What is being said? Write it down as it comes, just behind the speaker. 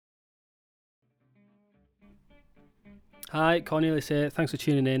Hi, Cornelius here. Thanks for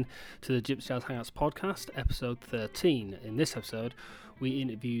tuning in to the Gypsy Jazz Hangouts podcast, episode 13. In this episode, we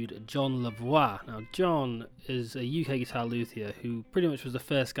interviewed John Lavoie. Now, John is a UK guitar luthier who pretty much was the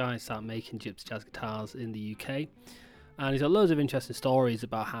first guy to start making gypsy jazz guitars in the UK. And he's got loads of interesting stories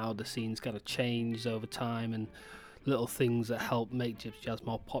about how the scene's kind of changed over time and little things that help make gypsy jazz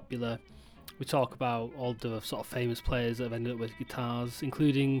more popular. We talk about all the sort of famous players that have ended up with guitars,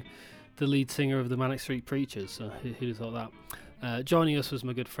 including the lead singer of the Manic Street Preachers. So who'd have thought that? Joining us was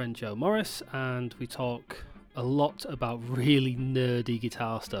my good friend Joe Morris, and we talk a lot about really nerdy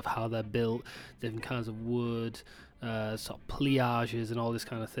guitar stuff, how they're built, different kinds of wood, sort of pliages and all this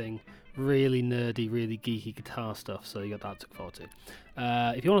kind of thing. Really nerdy, really geeky guitar stuff, so you got that to look forward to.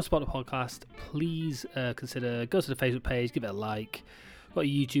 If you want to support the podcast, please consider go to the Facebook page, give it a like. Got a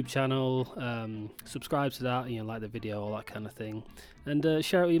YouTube channel, subscribe to that, like the video, all that kind of thing, and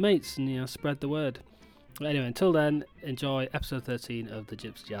share it with your mates and spread the word. But anyway, until then, enjoy episode 13 of the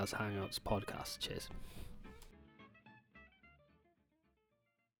Gypsy Jazz Hangouts podcast. Cheers.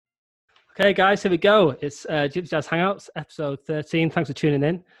 Okay, guys, here we go. It's Gypsy Jazz Hangouts episode 13. Thanks for tuning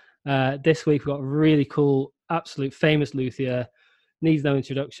in. This week we've got a really cool, absolute famous luthier. Needs no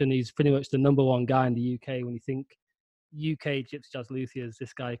introduction. He's pretty much the number one guy in the UK when you think UK gypsy jazz luthiers.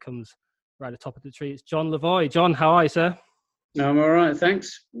 This guy comes right at the top of the tree. It's John Lavoie. John, how are you, sir? I'm all right,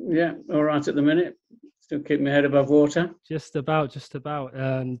 thanks. Yeah, all right at the minute. Still keeping my head above water. Just about.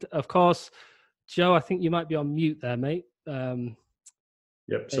 And of course, Joe, I think you might be on mute there, mate. Yep,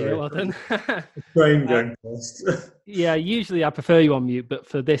 sorry. Well done. Train going past. Yeah, usually I prefer you on mute, but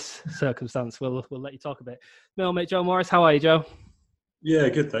for this circumstance, we'll let you talk a bit. No, mate, Joe Morris, how are you, Joe? Yeah,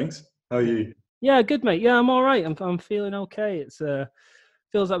 good, thanks. How are you? Yeah, good, mate. Yeah, I'm all right. I'm feeling okay. It's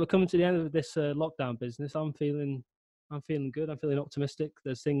feels like we're coming to the end of this lockdown business. I'm feeling good. I'm feeling optimistic.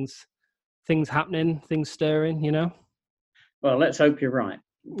 There's things happening, things stirring. Well, let's hope you're right.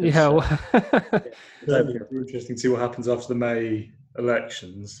 Yeah. It'll be interesting to see what happens after the May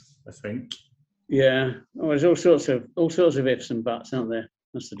elections, I think. Yeah. Oh, there's all sorts of ifs and buts, aren't there?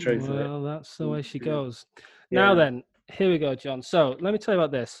 That's the truth of it. Well, that's the way she goes. Yeah. Now then, here we go, John. So let me tell you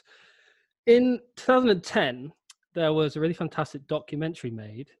about this. In 2010, there was a really fantastic documentary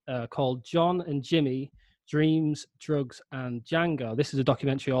made called John and Jimmy, Dreams, Drugs and Django. This is a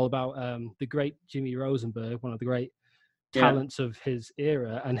documentary all about the great Jimmy Rosenberg, one of the great talents of his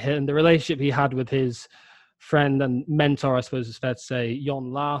era, and the relationship he had with his friend and mentor, I suppose it's fair to say,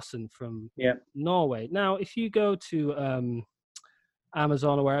 Jon Larsen from Norway. Now, if you go to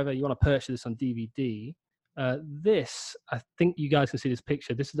Amazon or wherever you want to purchase this on DVD, this, I think you guys can see this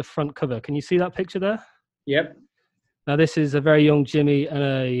picture. This is the front cover. Can you see that picture there? Yep. Now, this is a very young Jimmy and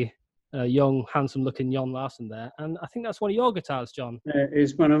a young, handsome-looking Jon Larsen there. And I think that's one of your guitars, John. It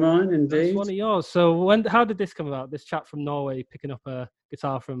is one of mine, indeed. That's one of yours. So how did this come about, this chap from Norway picking up a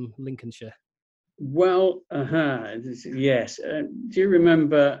guitar from Lincolnshire? Well, yes. Do you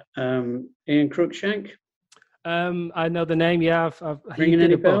remember Ian Cruikshank? I know the name, yeah. Ringing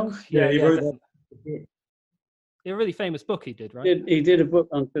any bells? Yeah, he wrote that book. A really famous book he did, right? He did a book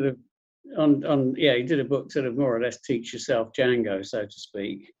on sort of he did a book sort of more or less teach yourself Django, so to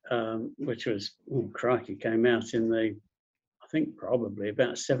speak, which was crikey, came out in I think probably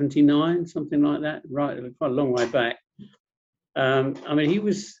about 79, something like that, right, quite a long way back. I mean, he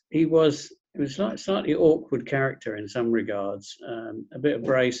was like slightly awkward character in some regards, a bit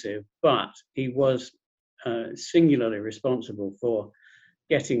abrasive, but he was singularly responsible for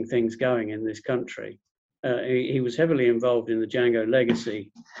getting things going in this country. He was heavily involved in the Django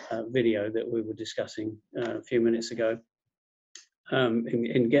Legacy video that we were discussing a few minutes ago.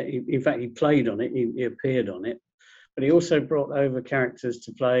 In fact, he played on it, he appeared on it, but he also brought over characters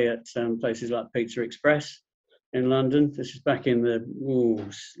to play at places like Pizza Express in London. This is back in the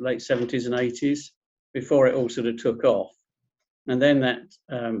late 70s and 80s, before it all sort of took off. And then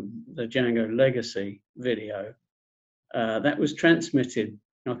the Django Legacy video, that was transmitted.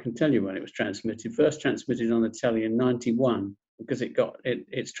 I can tell you when it was transmitted. First transmitted on the telly in '91, because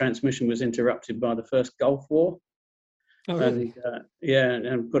its transmission was interrupted by the first Gulf War. Oh, really?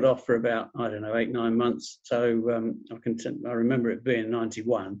 And put off for about 8-9 months. So I remember it being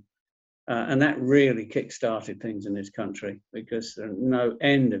 '91, and that really kick-started things in this country, because there are no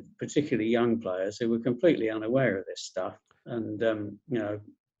end of particularly young players who were completely unaware of this stuff, and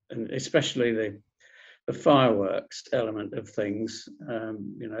and especially the fireworks element of things.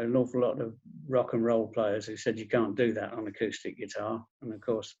 An awful lot of rock and roll players who said you can't do that on acoustic guitar, and of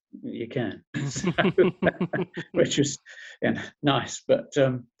course you can. So, which was nice, but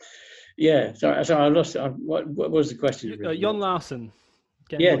so I lost. What was the question? Jon Larsen.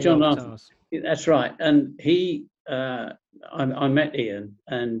 Jon Larsen. That's right, and he I met Ian,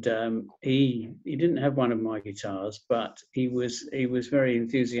 and he didn't have one of my guitars, but he was very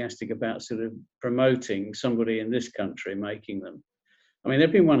enthusiastic about sort of promoting somebody in this country making them. I mean,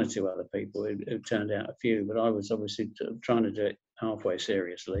 there've been one or two other people who turned out a few, but I was obviously trying to do it halfway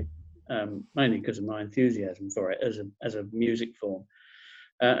seriously, mainly because of my enthusiasm for it as a music form.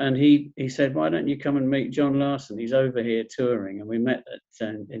 And he said, "Why don't you come and meet John Larson? He's over here touring." And we met at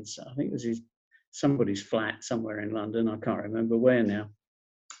I think it was somebody's flat somewhere in London. I can't remember where now.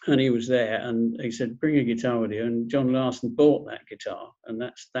 And he was there, and he said, "Bring a guitar with you." And John Larson bought that guitar, and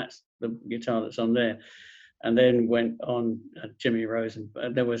that's the guitar that's on there. And then went on Jimmy Rosen.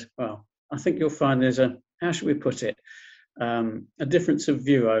 There was, well, I think you'll find there's how should we put it? A difference of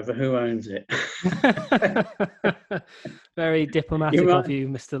view over who owns it. Very diplomatic of you,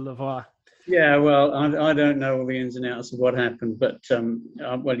 Mr. Lavoie. Yeah, well, I don't know all the ins and outs of what happened, but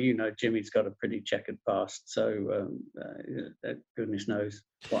well, Jimmy's got a pretty checkered past, so goodness knows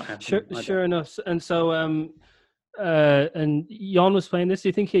what happened. Sure enough. And so, and Jon was playing this. Do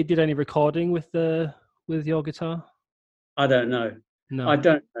you think he did any recording with your guitar? I don't know. No, I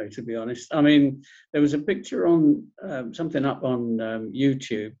don't know, to be honest. I mean, there was a picture on something up on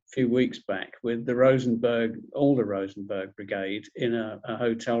YouTube a few weeks back with all the Rosenberg Brigade in a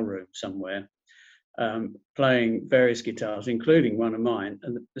hotel room somewhere, playing various guitars, including one of mine.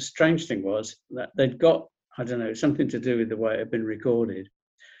 And the strange thing was that they'd got, I don't know, something to do with the way it had been recorded.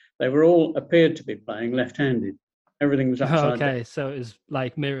 They were all appeared to be playing left-handed. Everything was upside down. Okay, so it was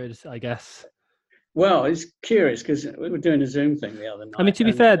like mirrored, I guess. Well, it's curious because we were doing a Zoom thing the other night. I mean, to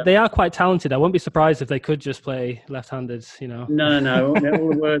be fair, they are quite talented. I wouldn't be surprised if they could just play left-handed, No. All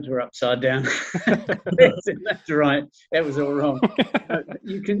the words were upside down. That's right. It was all wrong.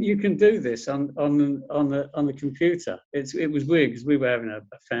 You can do this on the computer. It was weird because we were having a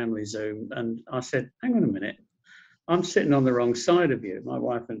family Zoom, and I said, "Hang on a minute, I'm sitting on the wrong side of you." My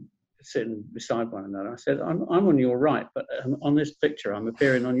wife and sitting beside one another. I said, "I'm on your right, but on this picture, I'm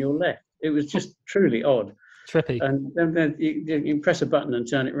appearing on your left." It was just truly odd. Trippy. And then you press a button and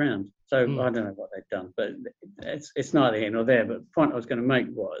turn it round. So I don't know what they've done, but it's neither here nor there. But the point I was going to make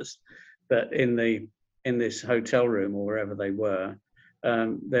was that in this hotel room or wherever they were,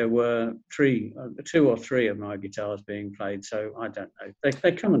 there were two or three of my guitars being played. So I don't know.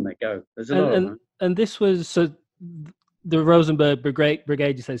 They come and they go. There's a lot of them. And this was the Rosenberg Brigade.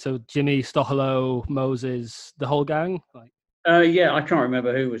 You say so? Jimmy, Stochelo, Moses, the whole gang. Yeah, I can't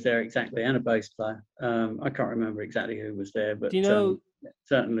remember who was there exactly, and a bass player. I can't remember exactly who was there, but do you know?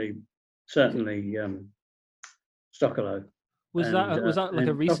 Certainly, Stochelo. Was that like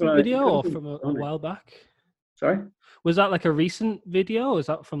a recent video or from a while back? Sorry? Was that like a recent video? Or is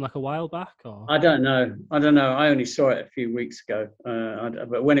that from like a while back? Or I don't know. I only saw it a few weeks ago,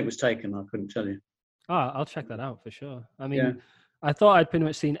 but when it was taken, I couldn't tell you. I'll check that out for sure. I mean, I thought I'd pretty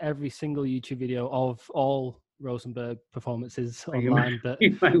much seen every single YouTube video of all Rosenberg performances online, but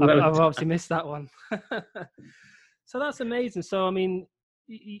I've obviously missed that one. So that's amazing. So I mean,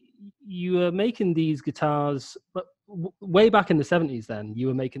 you were making these guitars, but way back in the 70s. Then you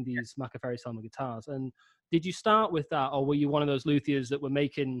were making these Macca-Ferry-Selmer guitars, and did you start with that, or were you one of those luthiers that were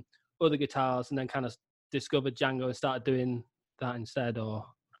making other guitars and then kind of discovered Django and started doing that instead? Or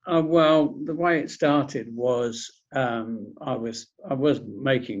well, the way it started was I was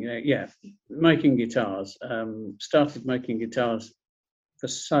making making guitars. Started making guitars for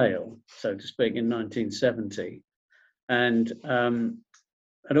sale, so to speak, in 1970, and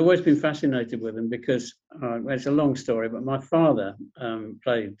I'd always been fascinated with them because it's a long story. But my father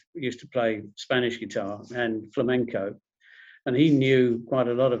used to play Spanish guitar and flamenco, and he knew quite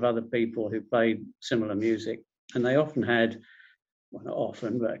a lot of other people who played similar music, and they often had. Well, not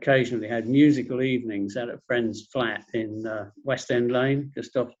often, but occasionally had musical evenings at a friend's flat in West End Lane,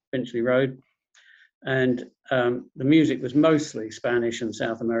 just off Finchley Road. And the music was mostly Spanish and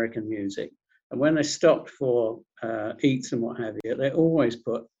South American music. And when they stopped for eats and what have you, they always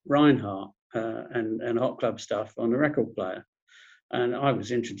put Reinhardt and Hot Club stuff on the record player. And I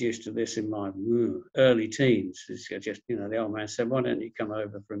was introduced to this in my early teens. It's just, the old man said, "Why don't you come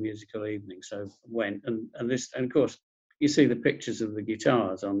over for a musical evening?" So I went, and of course, you see the pictures of the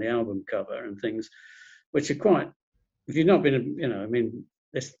guitars on the album cover and things, which are quite, if you've not been,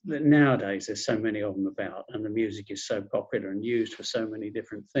 nowadays there's so many of them about, and the music is so popular and used for so many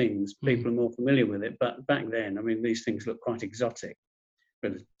different things. People are more familiar with it. But back then, I mean, these things look quite exotic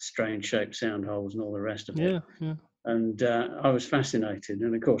with strange shaped sound holes and all the rest of it. Yeah. And I was fascinated.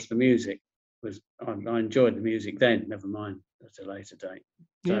 And of course, the music I enjoyed the music then, never mind at a later date.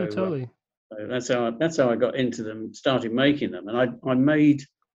 Yeah, totally. So that's how I got into them, started making them. And I made,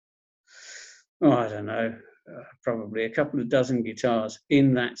 I don't know, probably a couple of dozen guitars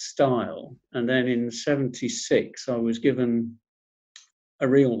in that style. And then in 76, I was given a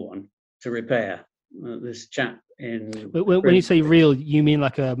real one to repair. This chap in... When you say real, you mean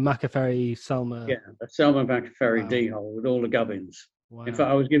like a Macaferri Selmer? Yeah, a Selmer Macaferri Wow. D-hole with all the gubbins. Wow. In fact,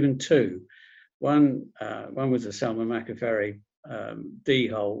 I was given two. One was a Selmer Macaferri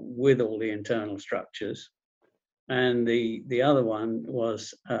D-hole with all the internal structures. And the other one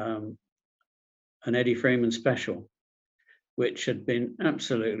was an Eddie Freeman Special, which had been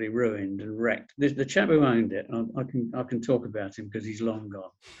absolutely ruined and wrecked. The chap who owned it, I can talk about him because he's long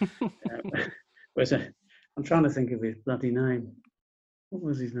gone. I'm trying to think of his bloody name. What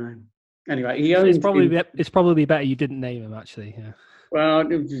was his name? Anyway, he owned. It's probably better you didn't name him, actually. Yeah. Well,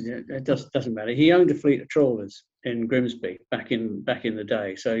 it doesn't matter. He owned a fleet of trawlers in Grimsby back in the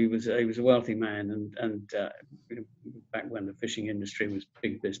day. So he was a wealthy man, and back when the fishing industry was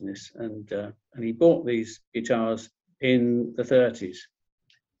big business, and he bought these guitars in the 30s.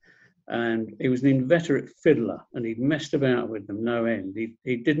 And he was an inveterate fiddler, and he'd messed about with them no end.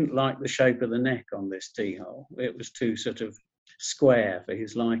 He didn't like the shape of the neck on this D-hole. It was too sort of square for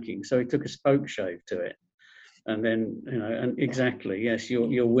his liking. So he took a spoke shave to it. And then, and exactly, yes,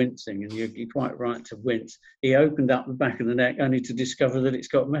 you're wincing, and you're quite right to wince. He opened up the back of the neck only to discover that it's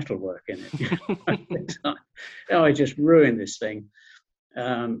got metalwork in it. I just ruined this thing.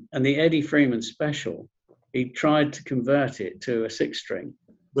 And the Eddie Freeman Special, he tried to convert it to a 6-string.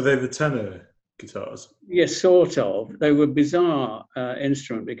 Were they the tenor guitars? Yes, sort of. They were bizarre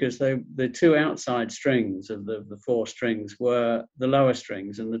instrument because the two outside strings of the 4 strings were the lower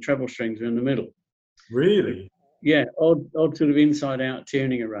strings, and the treble strings were in the middle. Really? Yeah, odd sort of inside-out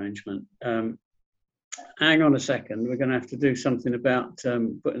tuning arrangement. Hang on a second, we're going to have to do something about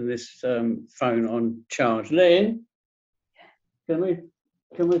putting this phone on charge. Lynn, can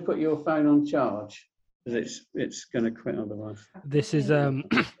we put your phone on charge? Because it's going to quit otherwise. This is Hang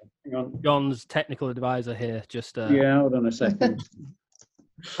on. John's technical advisor here. Just yeah, hold on a second.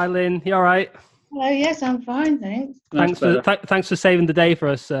 Hi, Lynn. You all right? Hello, yes, I'm fine, thanks. Thanks for saving the day for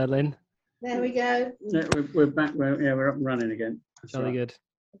us, Lynn. There we go. Yeah, we're back. We're up and running again. That's Jolly right. good.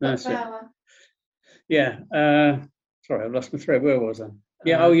 That's it. Power. Yeah. Sorry, I've lost my thread. Where was I?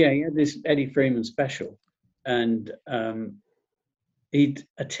 Yeah. He had this Eddie Freeman Special, and he'd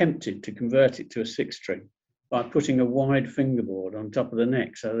attempted to convert it to a 6-string by putting a wide fingerboard on top of the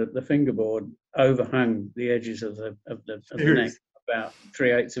neck, so that the fingerboard overhung the edges of the neck about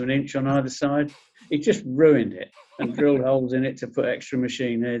 3/8 of an inch on either side. He just ruined it and drilled holes in it to put extra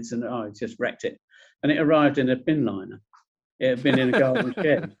machine heads, and it just wrecked it. And it arrived in a bin liner. It had been in a garden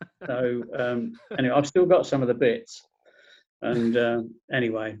shed. So anyway, I've still got some of the bits. And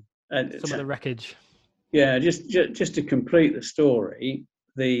anyway, Some of the wreckage. Yeah, just to complete the story,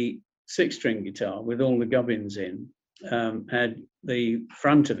 the 6-string guitar with all the gubbins in had the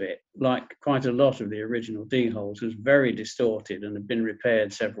front of it, like quite a lot of the original D-holes, was very distorted and had been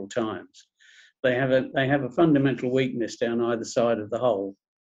repaired several times. They have a fundamental weakness down either side of the hole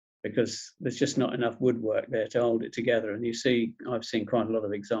because there's just not enough woodwork there to hold it together. And I've seen quite a lot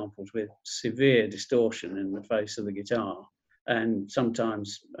of examples with severe distortion in the face of the guitar, and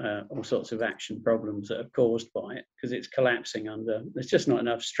sometimes all sorts of action problems that are caused by it because it's collapsing under. There's just not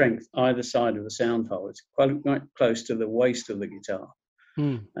enough strength either side of the sound hole. It's quite close to the waist of the guitar,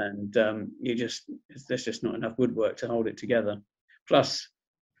 and there's just not enough woodwork to hold it together. Plus,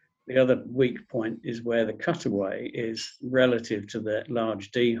 the other weak point is where the cutaway is relative to the large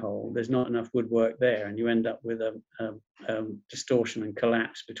D hole. There's not enough woodwork there, and you end up with a distortion and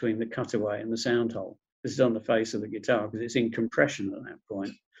collapse between the cutaway and the sound hole. This is on the face of the guitar because it's in compression at that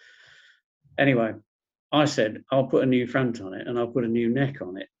point. Anyway, I said, I'll put a new front on it and I'll put a new neck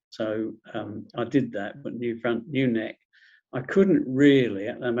on it. So I did that, but new front, new neck. I couldn't really,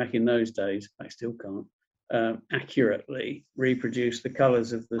 back in those days, I still can't, accurately reproduce the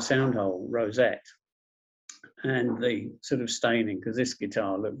colours of the sound hole rosette and the sort of staining, because this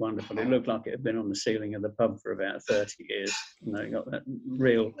guitar looked wonderful. It looked like it had been on the ceiling of the pub for about 30 years. It got that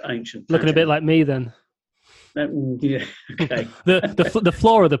real ancient Looking a bit like me then. Yeah, okay. the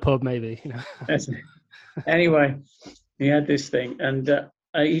floor of the pub, maybe. Anyway, he had this thing, and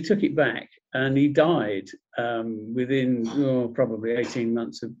he took it back, and he died within probably 18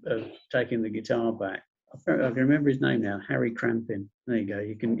 months of taking the guitar back. I can remember his name now, Harry Crampin. There you go.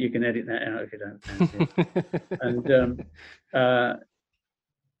 You can edit that out if you don't fancy it. And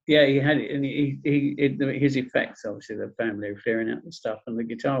yeah, he had it, and his effects, obviously, the family were clearing out the stuff, and the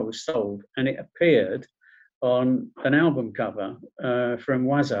guitar was sold, and it appeared on an album cover from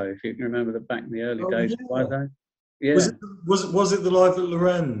Oizo, if you can remember back in the early days of Oizo. Yeah. Was it the Live at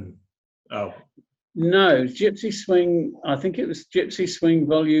Lorraine album? No, Gypsy Swing. I think it was Gypsy Swing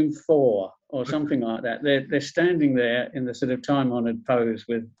Volume 4 or something like that. They're standing there in the sort of time-honoured pose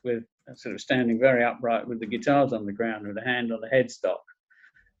with sort of standing very upright with the guitars on the ground with a hand on the headstock,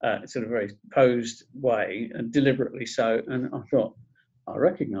 sort of very posed way, and deliberately so. And I thought, I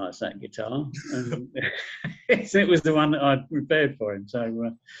recognise that guitar, and it was the one that I'd prepared for him.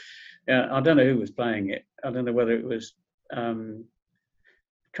 So yeah, I don't know who was playing it. I don't know whether it was. Can't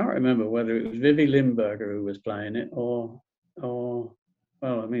remember whether it was Vivi Limburger who was playing it or well,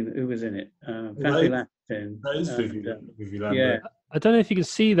 I mean, who was in it? Fatty Latin. That is Vivi Limburger. Yeah. I don't know if you can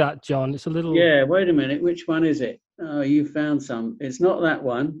see that, John. It's a little. Yeah, wait a minute. Which one is it? Oh, you found some. It's not that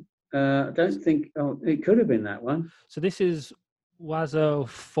one. I don't think. Oh, it could have been that one. So this is Wazo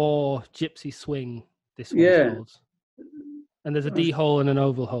 4 Gypsy Swing. This one's Yeah. called. And there's a D hole and an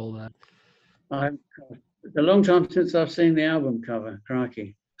oval hole there. It's a long time since I've seen the album cover.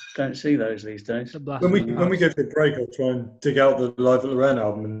 Crikey, don't see those these days. When we go for a break, I'll try and dig out the Live at Lorraine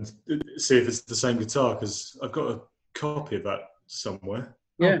album and see if it's the same guitar, because I've got a copy of that somewhere.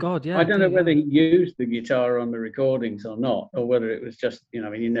 Yeah. Oh God, yeah. I don't know whether he used the guitar on the recordings or not, or whether it was just, I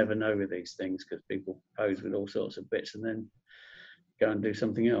mean, you never know with these things because people pose with all sorts of bits and then go and do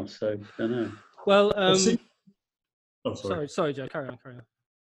something else. So I don't know. Well, Oh, sorry, Joe. Carry on.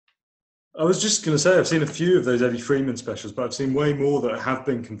 I was just going to say, I've seen a few of those Eddie Freeman specials, but I've seen way more that have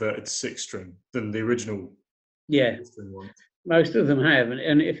been converted to 6-string than the original. Yeah, 6-string one. most of them have,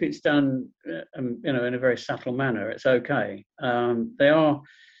 and if it's done, in a very subtle manner, it's okay.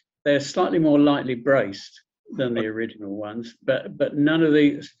 They're slightly more lightly braced than the original ones, but none of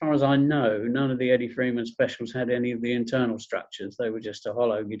the, as far as I know, none of the Eddie Freeman specials had any of the internal structures. They were just a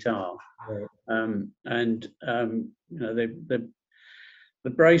hollow guitar, right. The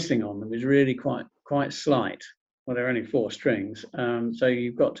bracing on them is really quite slight. Well, they're only 4 strings, so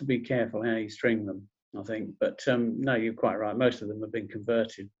you've got to be careful how you string them, I think. But no, you're quite right. Most of them have been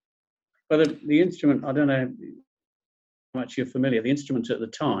converted. But the instrument, I don't know how much you're familiar. The instrument at the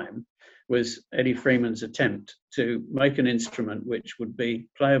time was Eddie Freeman's attempt to make an instrument which would be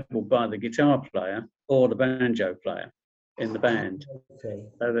playable by the guitar player or the banjo player in the band. Okay.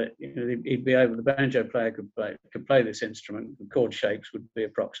 So that he'd be able, the banjo player could play this instrument, the chord shapes would be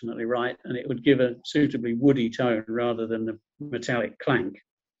approximately right, and it would give a suitably woody tone rather than the metallic clank.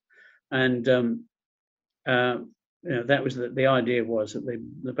 And that was the idea, was that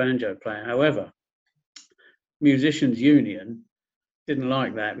the banjo player. However, Musicians Union didn't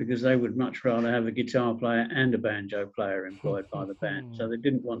like that because they would much rather have a guitar player and a banjo player employed by the band. So they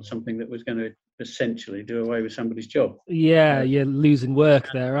didn't want something that was going to essentially do away with somebody's job. Yeah, you're losing work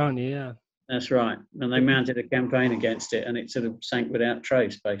there, aren't you? Yeah. That's right. And they mounted a campaign against it, and it sort of sank without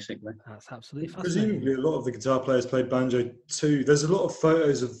trace, basically. That's absolutely fascinating. Presumably, a lot of the guitar players played banjo too. There's a lot of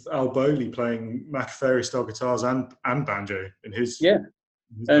photos of Al Bowley playing Machiavelli style guitars and banjo in his. Yeah.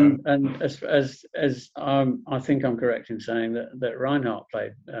 band. And as I think I'm correct in saying that Reinhardt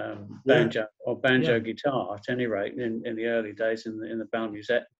played banjo or banjo guitar at any rate in the early days in the Bal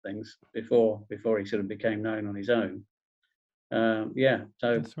Musette things before he sort of became known on his own. So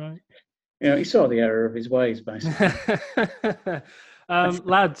That's right. He saw the error of his ways, basically.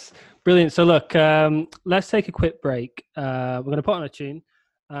 Lads, brilliant. So look, let's take a quick break. We're going to put on a tune.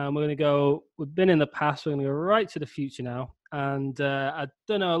 We're going to go. We've been in the past. We're going to go right to the future now. And I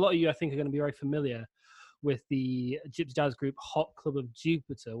don't know, a lot of you, I think, are going to be very familiar with the gypsy jazz group Hot Club of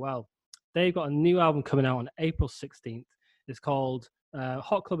Jupiter. Well, they've got a new album coming out on April 16th. It's called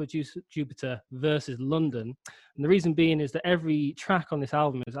Hot Club of Jupiter versus London. And the reason being is that every track on this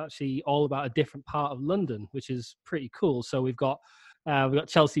album is actually all about a different part of London, which is pretty cool. So we've got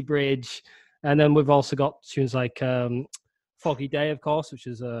Chelsea Bridge, and then we've also got tunes like Foggy Day, of course, which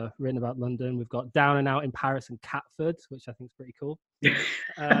is written about London. We've got Down and Out in Paris and Catford, which I think is pretty cool.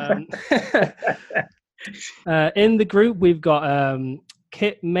 In the group, we've got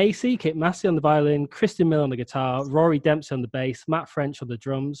Kit Massey on the violin, Christian Mill on the guitar, Rory Dempsey on the bass, Matt French on the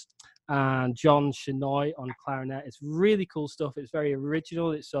drums, and John Shinoy on clarinet. It's really cool stuff. It's very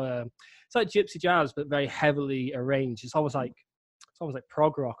original. It's like gypsy jazz, but very heavily arranged. It's almost like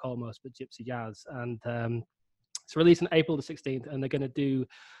prog rock almost, but gypsy jazz. And it's released on April the 16th, and they're going to do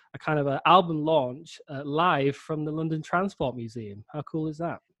a kind of an album launch live from the London Transport Museum. How cool is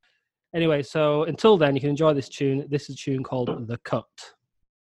that? Anyway, so until then, you can enjoy this tune. This is a tune called The Cut.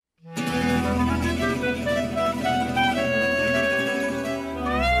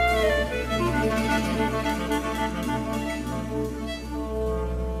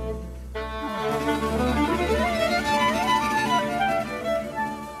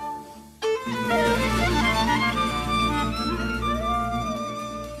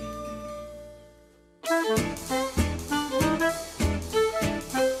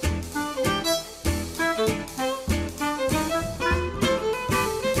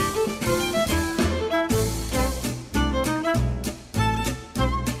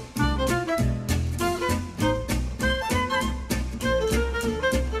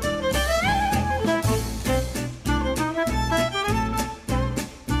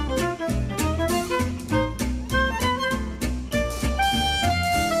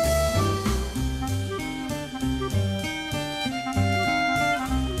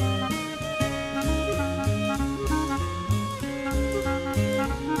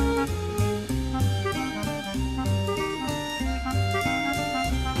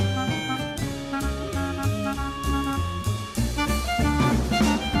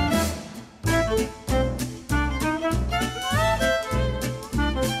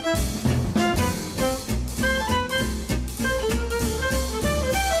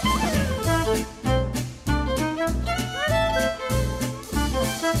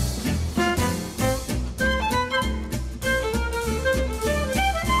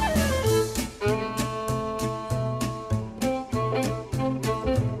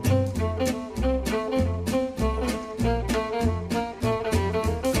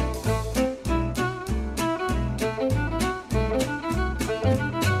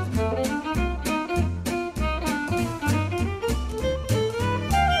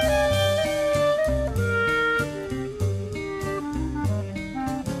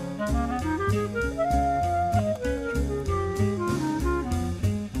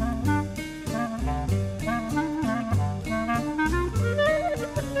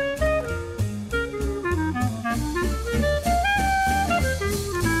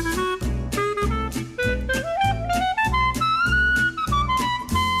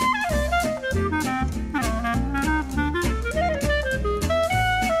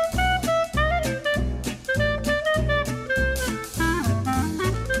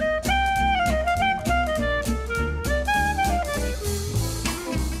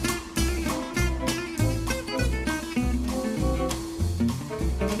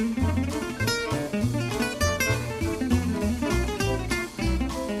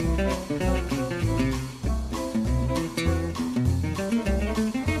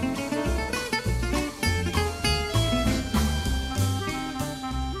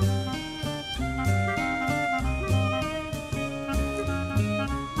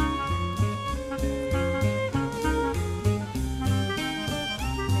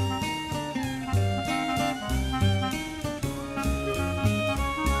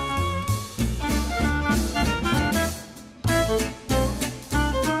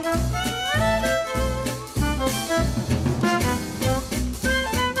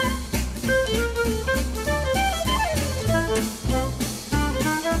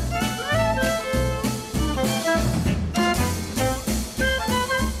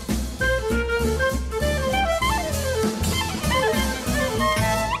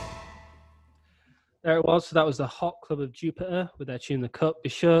 it was. So that was the Hot Club of Jupiter with their tune The Cup. Be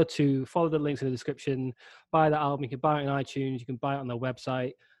sure to follow the links in the description. Buy that album. You can buy it on iTunes. You can buy it on their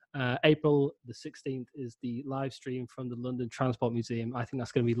website. April the 16th is the live stream from the London Transport Museum. I think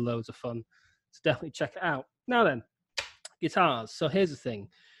that's going to be loads of fun. So definitely check it out. Now then, guitars. So here's the thing.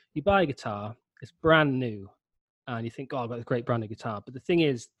 You buy a guitar, it's brand new, and you think, oh, I've got a great brand new guitar. But the thing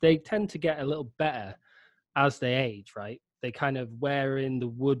is, they tend to get a little better as they age, right? They kind of wear in, the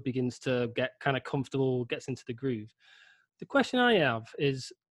wood begins to get kind of comfortable, gets into the groove. The question I have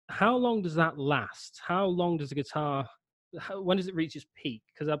is, how long does that last? How long does a guitar, when does it reach its peak?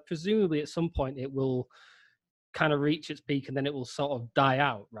 Because presumably at some point it will kind of reach its peak and then it will sort of die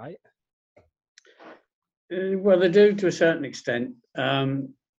out, right? Well, they do to a certain extent.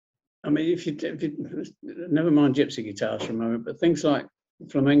 I mean, if you never mind gypsy guitars for a moment, but things like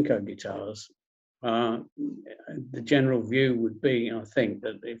flamenco guitars, the general view would be, I think,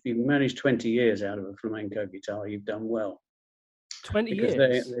 that if you manage 20 years out of a flamenco guitar, you've done well. 20 because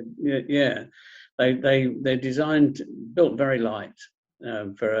years? They're designed, built very light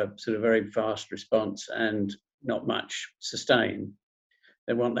for a sort of very fast response and not much sustain.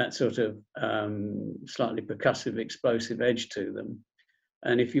 They want that sort of slightly percussive, explosive edge to them.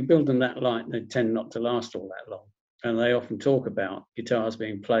 And if you build them that light, they tend not to last all that long. And they often talk about guitars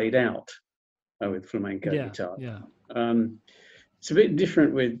being played out with flamenco guitars. Yeah. It's a bit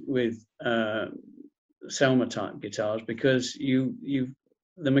different with Selmer type guitars because the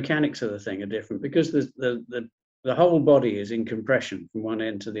mechanics of the thing are different, because the whole body is in compression from one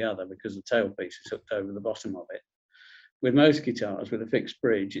end to the other because the tailpiece is hooked over the bottom of it. With most guitars with a fixed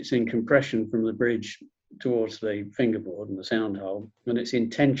bridge, it's in compression from the bridge towards the fingerboard and the sound hole, and it's in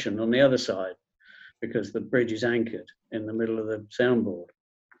tension on the other side because the bridge is anchored in the middle of the soundboard.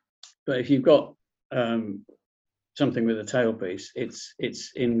 But if you've got something with a tailpiece,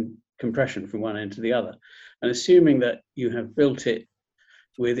 it's in compression from one end to the other. And assuming that you have built it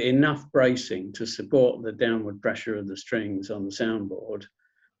with enough bracing to support the downward pressure of the strings on the soundboard,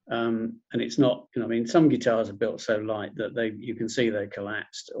 and it's not, I mean, some guitars are built so light that you can see they're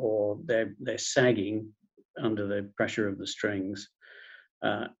collapsed or they're sagging under the pressure of the strings.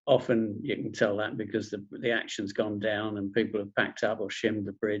 Often you can tell that because the action's gone down and people have packed up or shimmed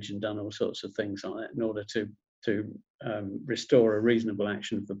the bridge and done all sorts of things like that in order to restore a reasonable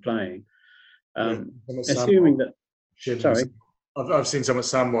action for playing. Assuming that, shims. Sorry, I've seen some at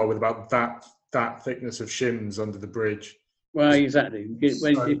Samwell with about that thickness of shims under the bridge. well, exactly. It's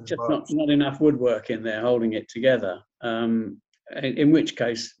just not enough woodwork in there holding it together. In which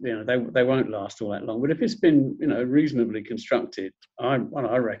case, they won't last all that long. But if it's been, reasonably constructed, I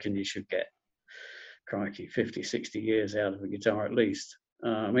reckon you should get, crikey, 50, 60 years out of a guitar at least.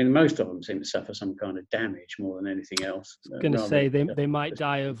 I mean, most of them seem to suffer some kind of damage more than anything else. I was going to say they might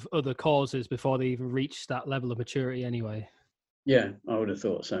die of other causes before they even reach that level of maturity anyway. Yeah, I would have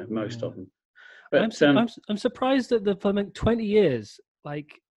thought so. Most of them. But I'm surprised that the 20 years,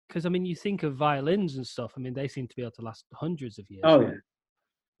 because I mean, you think of violins and stuff. I mean, they seem to be able to last hundreds of years. Oh yeah.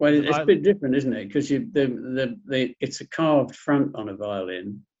 Well, it's a bit different, isn't it? Because it's a carved front on a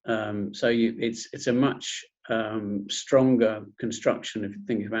violin, so it's a much stronger construction if you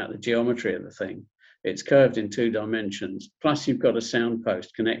think about the geometry of the thing. It's curved in 2 dimensions. Plus, you've got a sound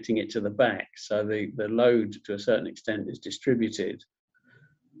post connecting it to the back, so the load to a certain extent is distributed.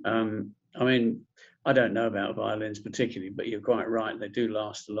 I mean, I don't know about violins particularly, but you're quite right. They do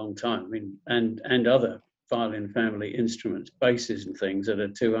last a long time. I mean, and other violin family instruments, basses and things that are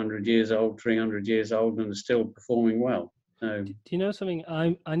 200 years old, 300 years old, and are still performing well. So, do you know something?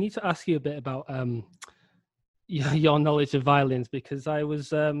 I need to ask you a bit about your knowledge of violins, because I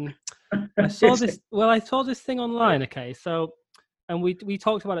was I saw this. Well, I saw this thing online. Okay, so and we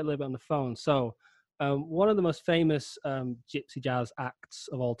talked about it a little bit on the phone. So. One of the most famous gypsy jazz acts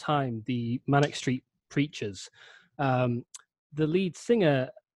of all time, the Manic Street Preachers, the lead singer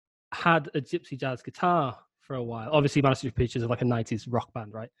had a gypsy jazz guitar for a while. Obviously, Manic Street Preachers are like a 90s rock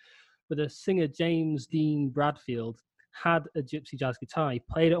band, right? But the singer James Dean Bradfield had a gypsy jazz guitar. He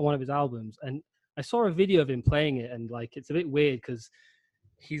played it on one of his albums, and I saw a video of him playing it, and it's a bit weird because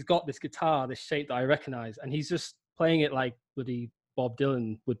he's got this guitar, this shape that I recognize, and he's just playing it like bloody Bob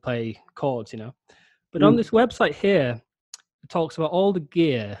Dylan would play chords, But on this website here, it talks about all the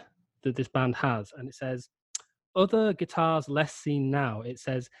gear that this band has. And it says, other guitars less seen now. It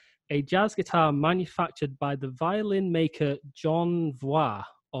says, a jazz guitar manufactured by the violin maker John Voix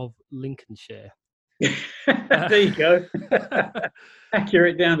of Lincolnshire. There you go.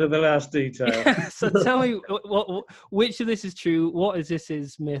 Accurate down to the last detail. Yeah, so tell me, which of this is true? What is this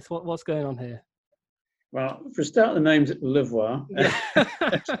is myth? What's going on here? Well, for a start, the name's Levoir, Yeah.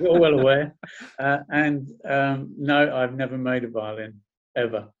 as you're well aware. No, I've never made a violin,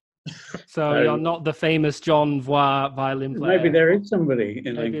 ever. So you're not the famous John Voir violin player. Maybe there is somebody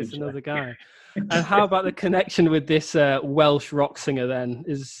in Maybe it's Lincolnshire. another guy. And how about the connection with this Welsh rock singer then?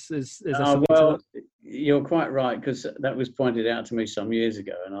 Is there something Well, to that? you're quite right, because that was pointed out to me some years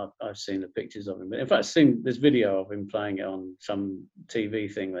ago, and I've seen the pictures of him. In fact, I've seen this video of him playing it on some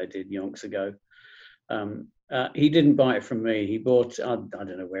TV thing they did yonks ago. He didn't buy it from me. He bought, I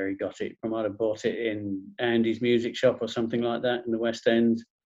don't know where he got it. I might have bought it in Andy's music shop or something like that in the West End,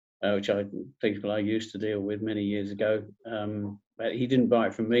 which people I used to deal with many years ago. But he didn't buy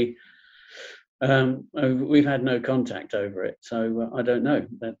it from me. We've had no contact over it, so I don't know.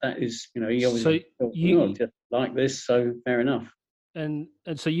 That is, he obviously thought, just like this, so fair enough. And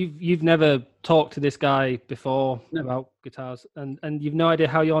so you've never talked to this guy before No. about guitars, and you've no idea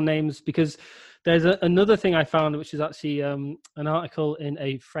how your name's, because there's another thing I found, which is actually an article in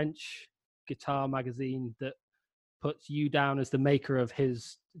a French guitar magazine that puts you down as the maker of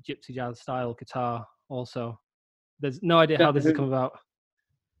his gypsy jazz style guitar. Also, there's no idea how this has come about.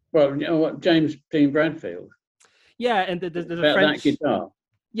 Well, you know what, James Dean Bradfield. Yeah, and there's a About French that guitar.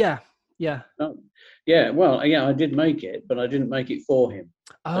 Yeah. Well, I did make it, but I didn't make it for him.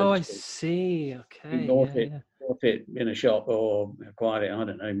 Oh, I see. Okay. He bought it in a shop or acquired it. I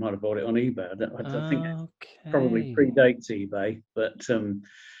don't know. He might have bought it on eBay. I think it probably predates eBay, but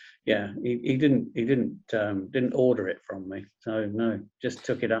he didn't order it from me. So no, just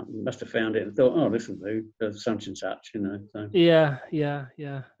took it up and must have found it and thought, oh, this will do. There's such and such, So. Yeah.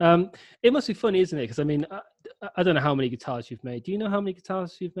 It must be funny, isn't it? Because I mean, I don't know how many guitars you've made. Do you know how many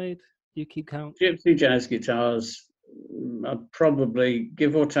guitars you've made? Do you keep count? Gypsy jazz guitars, I'd probably,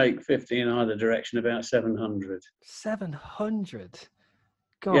 give or take 50 in either direction, about 700. 700?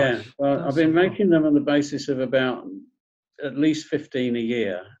 Gosh. Yeah, well, I've been making them on the basis of about at least 15 a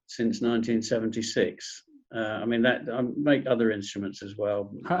year since 1976. I make other instruments as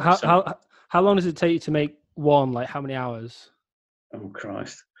well. How long does it take you to make one? Like how many hours? Oh,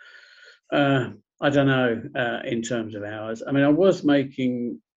 Christ. I don't know in terms of hours. I mean, I was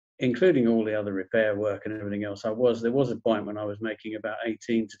making, including all the other repair work and everything else, there was a point when I was making about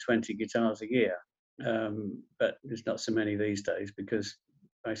 18 to 20 guitars a year. But there's not so many these days because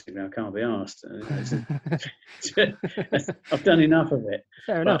basically I can't be asked. I've done enough of it.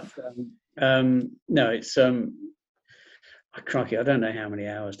 Fair enough. No, it's crikey, I don't know how many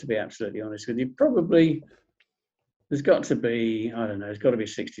hours, to be absolutely honest with you. Probably there's got to be, I don't know, it's got to be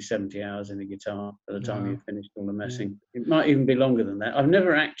 60, 70 hours in a guitar by the time you've finished all the messing. Yeah. It might even be longer than that. I've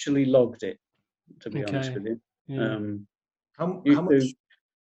never actually logged it, to be honest with you. Yeah. How much?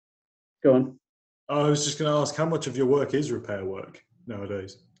 Go on. I was just going to ask, how much of your work is repair work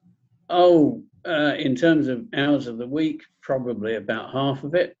nowadays? Oh, in terms of hours of the week, probably about half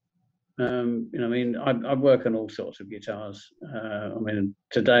of it. I work on all sorts of guitars.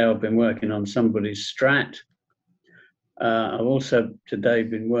 Today I've been working on somebody's Strat. I've also today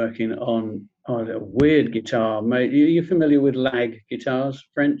been working on a weird guitar. Mate, are you familiar with lag guitars,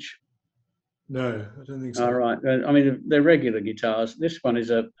 French? No, I don't think so. All right. I mean, they're regular guitars. This one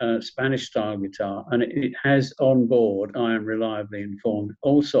is a Spanish-style guitar, and it has on board, I am reliably informed,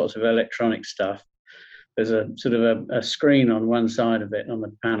 all sorts of electronic stuff. There's a sort of a screen on one side of it on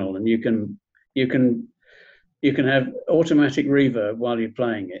the panel, and you can have automatic reverb while you're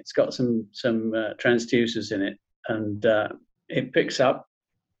playing it. It's got some transducers in it, and it picks up.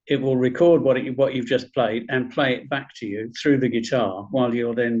 It will record what you've just played and play it back to you through the guitar while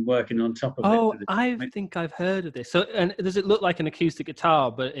you're then working on top of it. Oh, I think I've heard of this. So, and does it look like an acoustic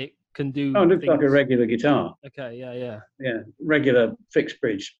guitar, but it can do? Oh, it looks like a regular guitar. Okay, yeah. Yeah, regular fixed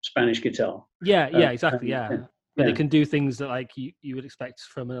bridge Spanish guitar. Yeah, exactly, yeah. But it can do things that like you would expect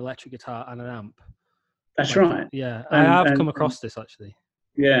from an electric guitar and an amp. That's right. Yeah, I have come across this actually.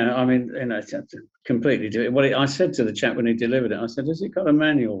 Yeah, I mean, it's completely different. Well, I said to the chap when he delivered it, I said, has it got a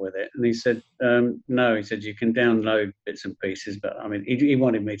manual with it? And he said, no. He said, you can download bits and pieces. But I mean, he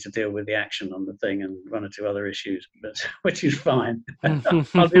wanted me to deal with the action on the thing and one or two other issues, which is fine.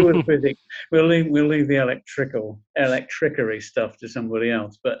 I'll deal with the physics. We'll leave the electricary stuff to somebody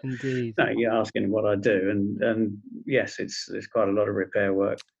else. But indeed, no, you're asking what I do. And yes, it's quite a lot of repair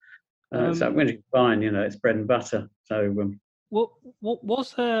work. So when it's fine, it's bread and butter. So, what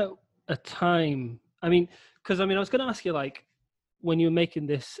was there a time? I mean, because I was going to ask you, like, when you were making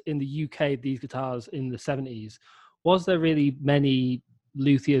this in the UK, these guitars in the 70s, was there really many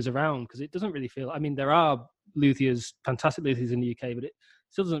luthiers around? Because it doesn't really feel. I mean, there are luthiers, fantastic luthiers in the UK, but it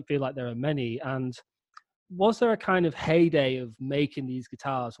still doesn't feel like there are many. And was there a kind of heyday of making these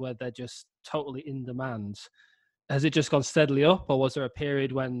guitars where they're just totally in demand? Has it just gone steadily up, or was there a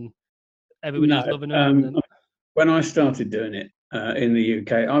period when everybody was loving them? And then... When I started doing it in the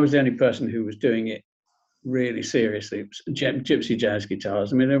UK, I was the only person who was doing it really seriously. It was gypsy jazz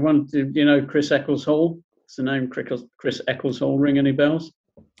guitars. I mean, you know Chris Eccles-Hall? What's the name? Chris Eccles-Hall ring any bells?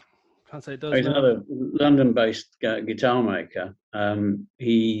 Can't say it does. He's another London-based guitar maker. I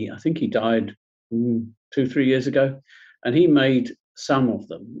think he died 2-3 years ago, and he made some of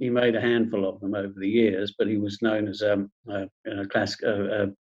them. He made a handful of them over the years, but he was known as an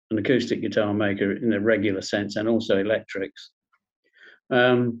acoustic guitar maker in a regular sense, and also electrics.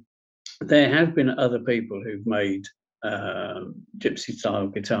 There have been other people who've made gypsy-style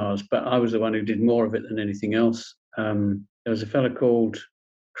guitars, but I was the one who did more of it than anything else. There was a fellow called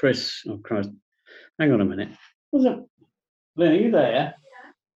Chris. Oh Christ! Hang on a minute. What's that? Lynn, are you there? Yeah.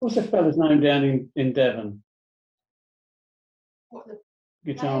 What's the fellow's name down in Devon? What, the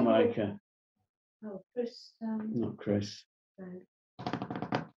guitar maker. Oh, Chris. Not Chris. No.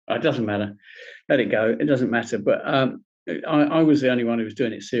 It doesn't matter. Let it go. It doesn't matter. But I was the only one who was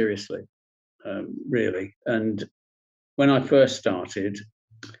doing it seriously, really. And when I first started,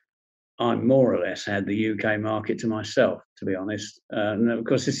 I more or less had the UK market to myself, to be honest. And of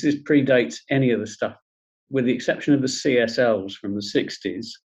course, this predates any of the stuff, with the exception of the CSLs from the 60s.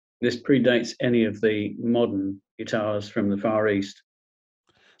 This predates any of the modern guitars from the Far East.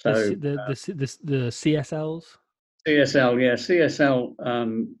 So the CSLs? CSL, yeah,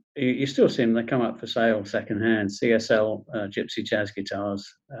 CSL. You still see them; they come up for sale secondhand. CSL gypsy jazz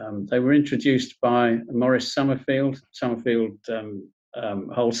guitars. They were introduced by Morris Summerfield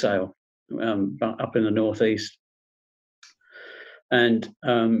wholesale up in the northeast, and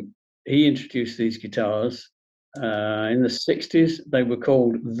he introduced these guitars in the 60s. They were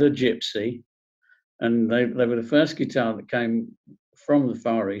called the Gypsy, and they were the first guitar that came from the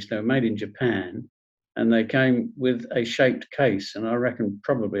Far East. They were made in Japan. And they came with a shaped case, and I reckon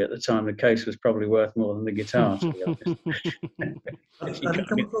probably at the time the case was probably worth more than the guitar, to be honest. Have you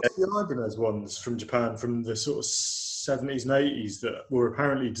come across the Ibanez ones from Japan from the sort of 70s and 80s that were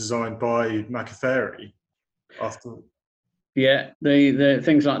apparently designed by Macaferi? Yeah, the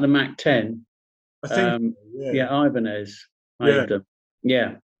things like the Mac 10. I think, yeah, Ibanez made them.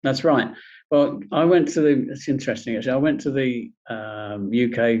 Yeah, that's right. Well, it's interesting actually. I went to the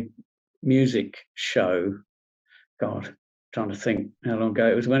UK music show. God, trying to think how long ago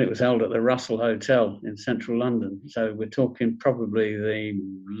it was, when it was held at the Russell Hotel in central London. So we're talking probably the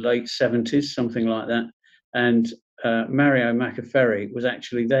late 70s, something like that. And Mario Macaferi was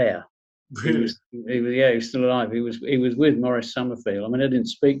actually there. Really? He was still alive. He was with Morris Summerfield. I mean, I didn't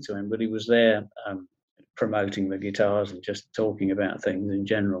speak to him, but he was there promoting the guitars and just talking about things in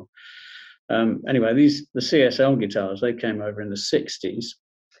general. Anyway, the CSL guitars, they came over in the 60s.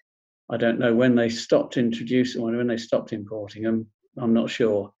 I don't know when they stopped introducing, when they stopped importing them. I'm not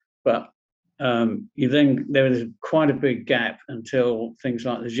sure, but there was quite a big gap until things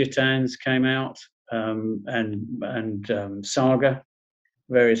like the Gitans came out, and Saga,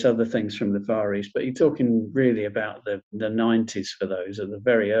 various other things from the Far East. But you're talking really about the 90s for those, at the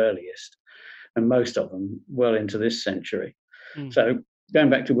very earliest, and most of them well into this century. So going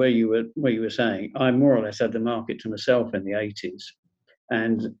back to where you were saying, I more or less had the market to myself in the 80s.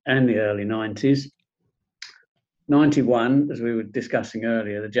 And the early 90s. 91, as we were discussing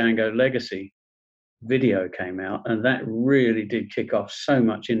earlier, the Django Legacy video came out, and that really did kick off so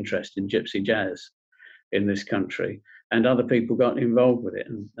much interest in gypsy jazz in this country. And other people got involved with it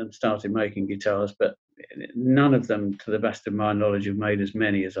and started making guitars, but none of them, to the best of my knowledge, have made as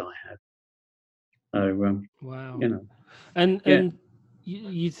many as I have. So, wow. You know. And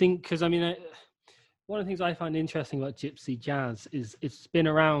you think, because I mean, one of the things I find interesting about gypsy jazz is it's been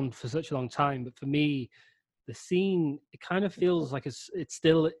around for such a long time, but for me, the scene, it kind of feels like it's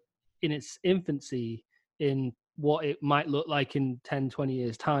still in its infancy in what it might look like in 10, 20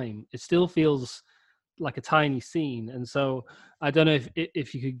 years' time. It still feels like a tiny scene. And so I don't know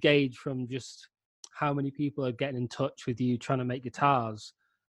if you could gauge from just how many people are getting in touch with you trying to make guitars,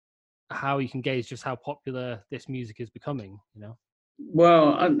 how you can gauge just how popular this music is becoming, you know?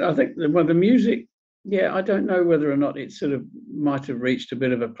 Well, I think the music, yeah, I don't know whether or not it sort of might have reached a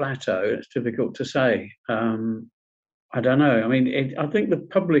bit of a plateau. It's difficult to say. I don't know. I mean, I think the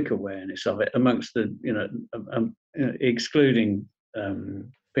public awareness of it amongst the, excluding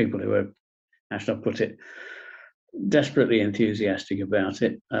people who are, how should I put it, desperately enthusiastic about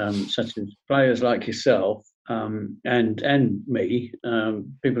it, such as players like yourself and me,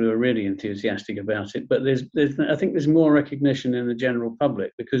 people who are really enthusiastic about it. But I think there's more recognition in the general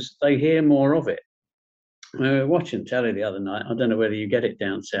public because they hear more of it. We were watching telly the other night. I don't know whether you get it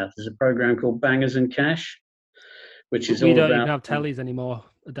down south. There's a program called Bangers and Cash, which is We all don't about. even have tellies anymore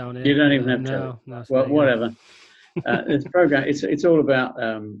down here. You don't even have telly. No. So Well, there you go. whatever. This program, it's all about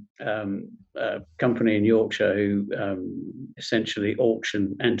a company in Yorkshire who essentially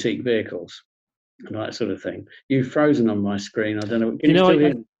auction antique vehicles and that sort of thing. You've frozen on my screen. I don't know. Can you know still what?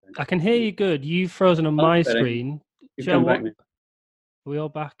 hear me? I can hear you good. You've frozen on Oh, my better. screen. You've Joe, come what? back now. Are we all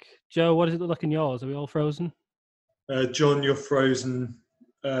back? Joe, what does it look like in yours? Are we all frozen? John, you're frozen,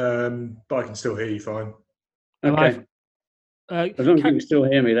 but I can still hear you fine. Am Okay. As long as you can still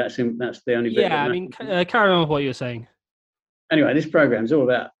hear me, that's the only bit. Yeah, I mean, carry on with what you were saying. Anyway, this program is all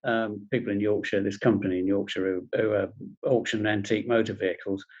about people in Yorkshire, this company in Yorkshire who auction antique motor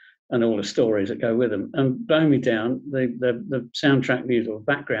vehicles and all the stories that go with them. And blow me down, the soundtrack music or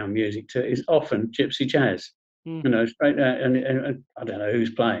background music to it is often gypsy jazz. Mm. You know, straight out, and I don't know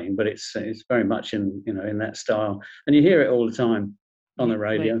who's playing, but it's very much in that style, and you hear it all the time on the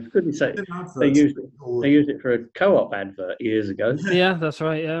radio. For goodness sake, they used it for a co-op advert years ago. Yeah, that's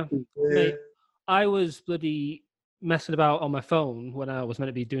right. Yeah, Yeah. mate, I was bloody messing about on my phone when I was meant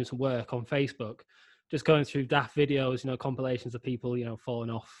to be doing some work on Facebook, just going through daft videos, compilations of people,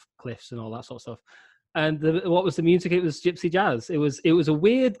 falling off cliffs and all that sort of stuff. And what was the music? It was gypsy jazz. It was a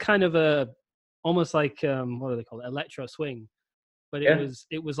weird kind of almost like what do they call it? Electro swing. But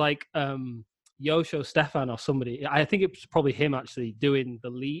it was like Yosho Stefan or somebody. I think it was probably him actually doing the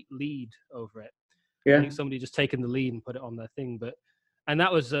lead over it. Yeah. I think somebody just taken the lead and put it on their thing. And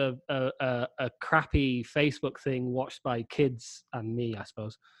that was a crappy Facebook thing watched by kids and me, I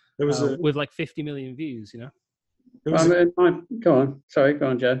suppose. There was with like 50 million views, Go on. Sorry, go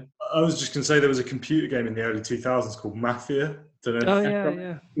on, Joe. I was just going to say there was a computer game in the early 2000s called Mafia. Don't know. Oh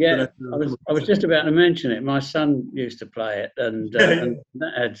yeah. Yeah, I was just about to mention it. My son used to play it, and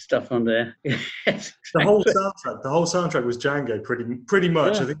that had stuff on there. Yes, The whole soundtrack was Django, pretty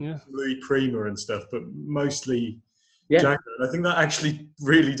much. Yeah, I think Louis Prima and stuff, but mostly Yeah. Django. And I think that actually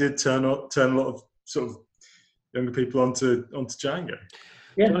really did turn a lot of sort of younger people onto Django.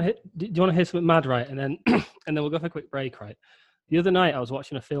 Yeah. Do you want to hear something mad, right? And then and then we'll go for a quick break, right? The other night I was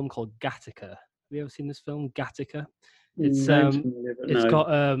watching a film called Gattaca. Have you ever seen this film, Gattaca? It's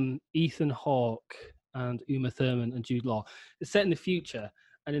got Ethan Hawke and Uma Thurman and Jude Law. It's set in the future,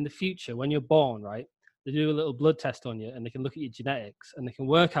 and in the future, when you're born, right, they do a little blood test on you, and they can look at your genetics, and they can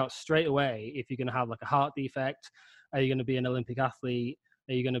work out straight away if you're going to have like a heart defect, are you going to be an Olympic athlete,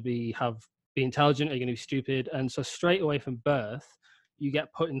 are you going to be intelligent, are you going to be stupid, and so straight away from birth, you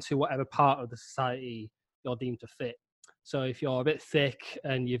get put into whatever part of the society you're deemed to fit. So if you're a bit thick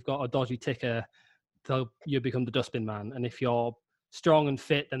and you've got a dodgy ticker, you become the dustbin man. And if you're strong and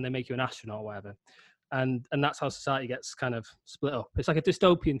fit, then they make you an astronaut or whatever. And that's how society gets kind of split up. It's like a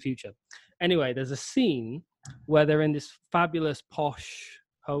dystopian future. Anyway, there's a scene where they're in this fabulous, posh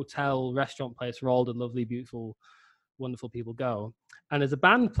hotel, restaurant place where all the lovely, beautiful, wonderful people go. And there's a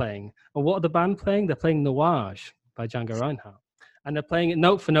band playing. And what are the band playing? They're playing Nuage by Django Reinhardt. And they're playing it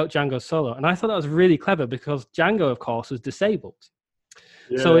note for note Django solo. And I thought that was really clever because Django, of course, was disabled.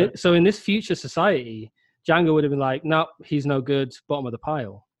 Yeah. So in this future society, Django would have been like, no, he's no good, bottom of the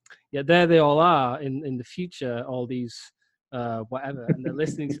pile. Yet there they all are in the future, all these whatever, and they're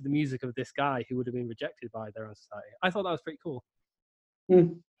listening to the music of this guy who would have been rejected by their own society. I thought that was pretty cool.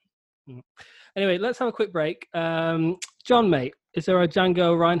 Anyway, let's have a quick break. John, mate, is there a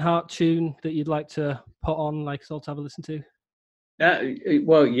Django Reinhardt tune that you'd like to put on, like us all to have a listen to?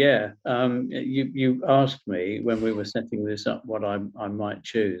 Well, yeah. You asked me when we were setting this up what I might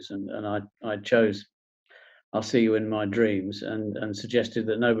choose, and I chose "I'll See You in My Dreams" and suggested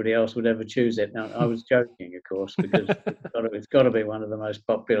that nobody else would ever choose it. Now, I was joking, of course, because it's got to be one of the most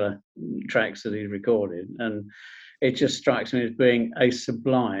popular tracks that he's recorded, and it just strikes me as being a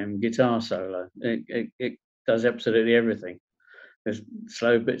sublime guitar solo. It does absolutely everything. There's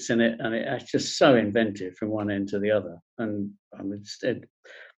slow bits in it, and it's just so inventive from one end to the other. And the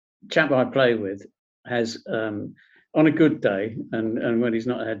chap I play with has, on a good day, and when he's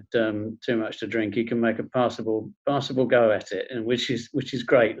not had too much to drink, he can make a passable go at it, and which is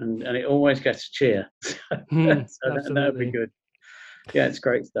great, and it always gets a cheer. So that would be good. Yeah, it's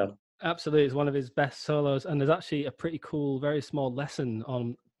great stuff. Absolutely, it's one of his best solos, and there's actually a pretty cool, very small lesson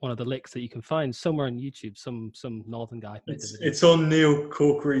on one of the licks that you can find somewhere on YouTube. Some northern guy. It's on Neil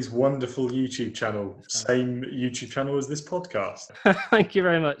Corkery's wonderful YouTube channel, same YouTube channel as this podcast. Thank you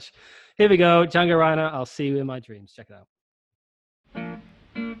very much. Here we go, Django Reinhardt, I'll See You in My Dreams. Check it out.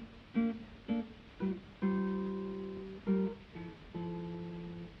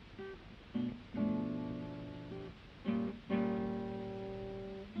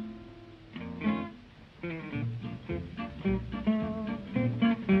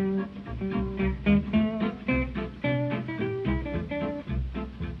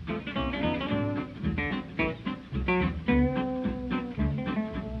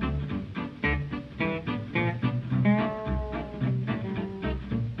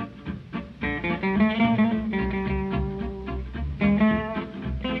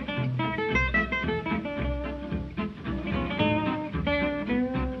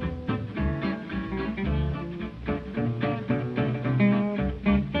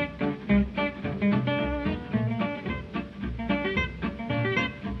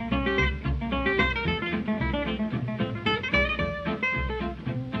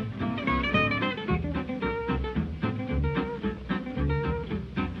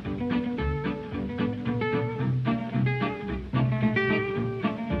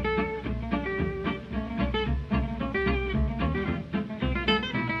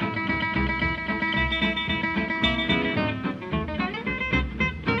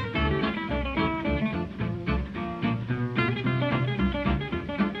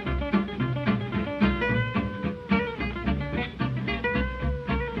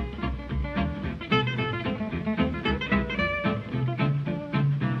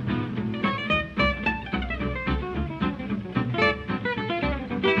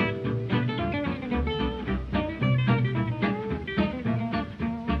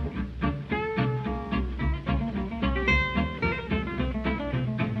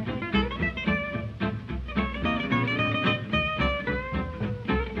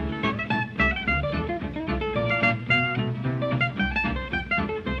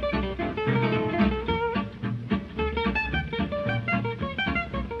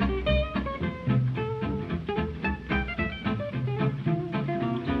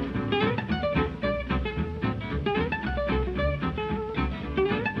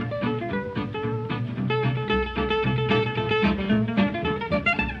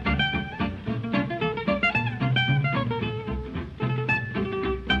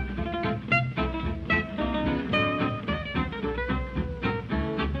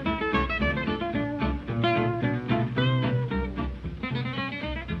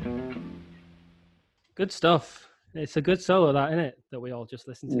 Good stuff. It's a good solo, that, isn't it? That we all just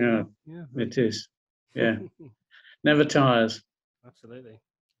listened to. Yeah, Yeah, it is. Yeah, never tires. absolutely.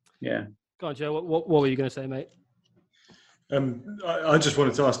 Yeah. Go on, Joe. What were you going to say, mate? I just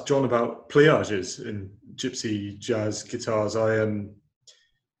wanted to ask John about pliages in gypsy jazz guitars. I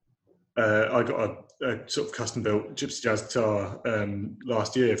got a sort of custom built gypsy jazz guitar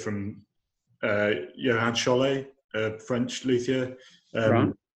last year from Johan Chollet, a French luthier,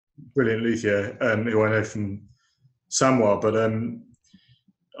 Right. brilliant luthier, who I know from Samoa. But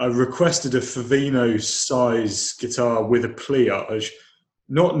I requested a Favino size guitar with a pliage,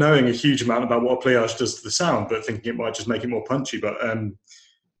 not knowing a huge amount about what a pliage does to the sound, but thinking it might just make it more punchy. But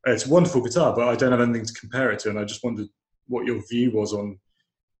it's a wonderful guitar, but I don't have anything to compare it to, and I just wondered what your view was on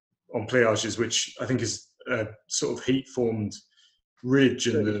pliages, which I think is a sort of heat-formed ridge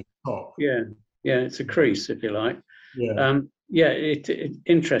in the top. Yeah, it's a crease, if you like. Yeah. It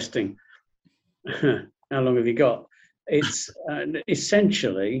interesting. How long have you got? It's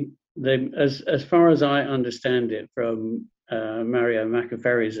essentially as far as I understand it from Mario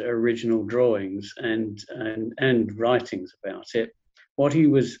Maccaferri's original drawings and writings about it. What he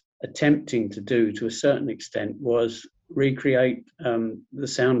was attempting to do, to a certain extent, was recreate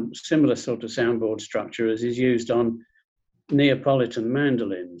the similar sort of soundboard structure as is used on Neapolitan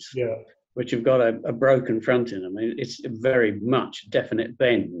mandolins, which have got a broken front in them. It's a very much definite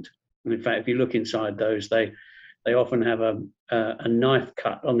bend. And in fact, if you look inside those, they often have a knife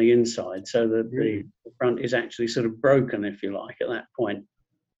cut on the inside, so that the front is actually sort of broken, if you like, at that point.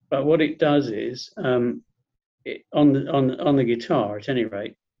 But what it does is, on the guitar, at any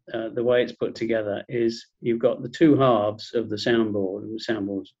rate, the way it's put together is you've got the two halves of the soundboard, and the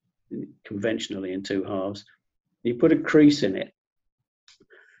soundboard's conventionally in two halves. You put a crease in it.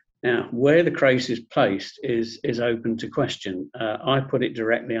 Now, where the crease is placed is open to question. I put it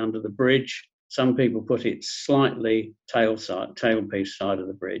directly under the bridge. Some people put it slightly tailpiece side of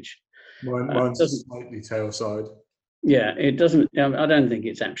the bridge. Mine's slightly tail side. Yeah, it doesn't. I don't think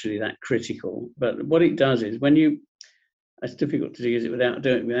it's actually that critical. But what it does is it's difficult to use it without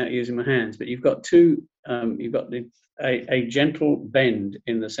using my hands. But you've got a gentle bend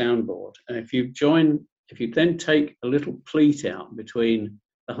in the soundboard, and if you then take a little pleat out between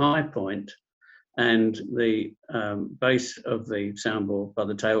the high point and the base of the soundboard by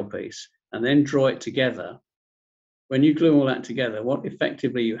the tailpiece, and then draw it together. When you glue all that together, what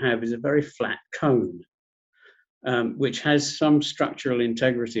effectively you have is a very flat cone, which has some structural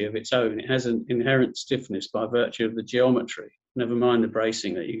integrity of its own. It has an inherent stiffness by virtue of the geometry, never mind the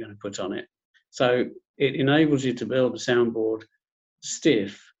bracing that you're going to put on it. So it enables you to build a soundboard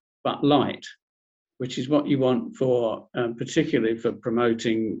stiff but light, which is what you want for, particularly for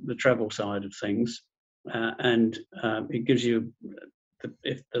promoting the treble side of things. And it gives you,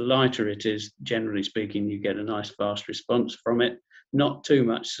 if the lighter it is, generally speaking, you get a nice fast response from it. Not too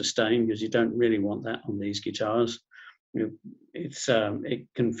much sustain, because you don't really want that on these guitars. It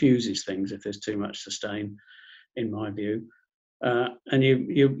confuses things if there's too much sustain, in my view. And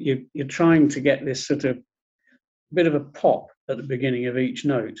you're trying to get this sort of bit of a pop at the beginning of each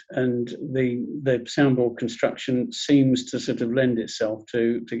note, and the soundboard construction seems to sort of lend itself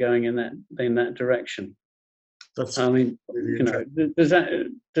to going in that direction. Does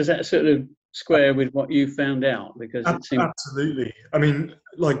that sort of square with what you found out? Because it seems absolutely. I mean,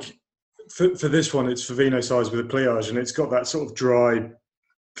 like for this one, it's Favino size with a pliage, and it's got that sort of dry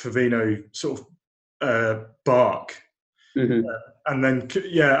Favino sort of bark. Mm-hmm. And then,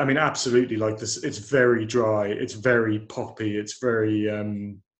 yeah, I mean, absolutely. Like this, it's very dry. It's very poppy. It's very,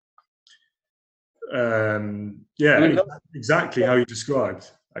 exactly how you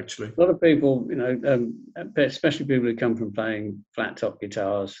described. Actually, a lot of people, especially people who come from playing flat top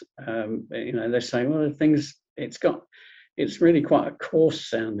guitars, they're saying, well, it's really quite a coarse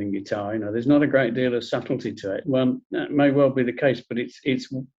sounding guitar. There's not a great deal of subtlety to it. Well, that may well be the case, but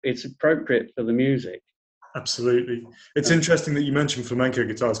it's appropriate for the music. Absolutely. It's interesting that you mentioned flamenco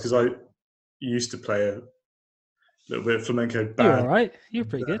guitars, because I used to play a little bit of flamenco band. You're all right. You're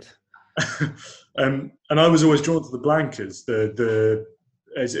pretty good. And I was always drawn to the blancas.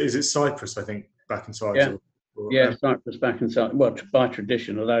 Is it Cypress? I think back and sides. Yeah. Cypress back and sides. Well, by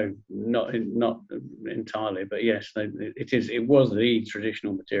tradition, although not entirely, but yes, it was the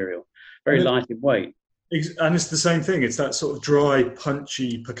traditional material. Very light in weight. And it's the same thing. It's that sort of dry,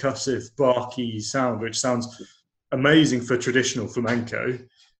 punchy, percussive, barky sound, which sounds amazing for traditional flamenco,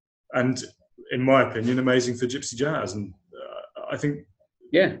 and, in my opinion, amazing for gypsy jazz. And I think,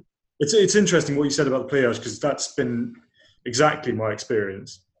 it's interesting what you said about the pliage, because that's been exactly my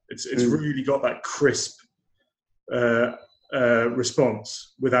experience. It's really got that crisp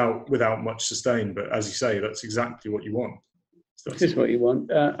response without much sustain. But as you say, that's exactly what you want. This is what you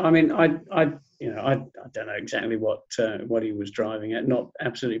want. I mean, I don't know exactly what he was driving at, not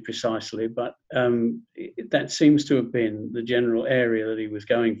absolutely precisely, but that seems to have been the general area that he was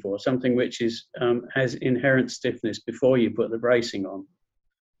going for. Something which has inherent stiffness before you put the bracing on,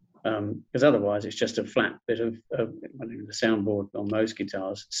 because otherwise it's just a flat bit of the soundboard on most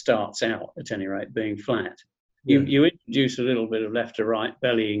guitars starts out, at any rate, being flat. Yeah. You introduce a little bit of left to right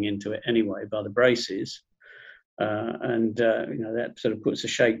bellying into it anyway by the braces. And that sort of puts a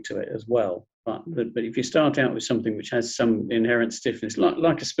shape to it as well. But if you start out with something which has some inherent stiffness,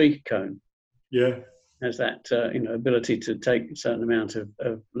 like a speaker cone, has that ability to take a certain amount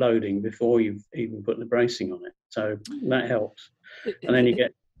of loading before you've even put the bracing on it. So that helps. And then you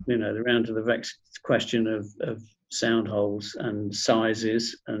get around to the vexed question of sound holes and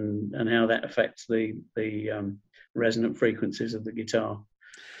sizes and how that affects the resonant frequencies of the guitar.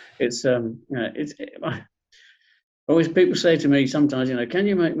 Always people say to me sometimes, can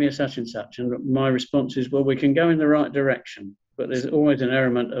you make me a such and such? And my response is, well, we can go in the right direction, but there's always an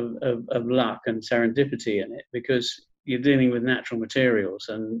element of luck and serendipity in it, because you're dealing with natural materials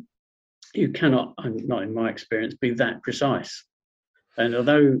and you cannot, not in my experience, be that precise. And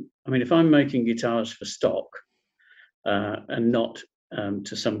although, if I'm making guitars for stock and not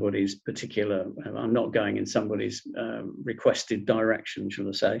to somebody's particular, I'm not going in somebody's requested direction, shall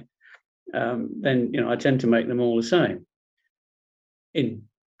I say, then I tend to make them all the same, in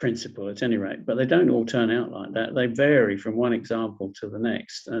principle, at any rate. But they don't all turn out like that. They vary from one example to the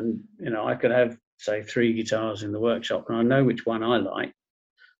next. And I could have, say, 3 guitars in the workshop, and I know which one I like,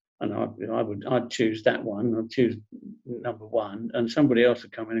 and I'd choose that one. I'd choose number 1, and somebody else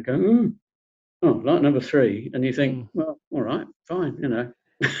would come in and go, oh, like number 3, and you think, well, all right, fine,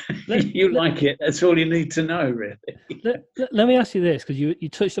 you like it. That's all you need to know, really. Let me ask you this, because you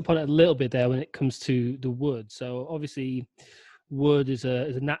touched upon it a little bit there when it comes to the wood. So obviously, wood is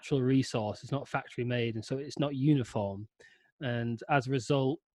a natural resource. It's not factory made, and so it's not uniform. And as a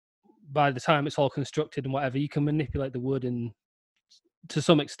result, by the time it's all constructed and whatever, you can manipulate the wood to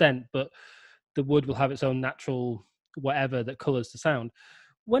some extent, but the wood will have its own natural whatever that colours the sound.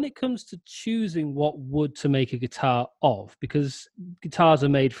 When it comes to choosing what wood to make a guitar of, because guitars are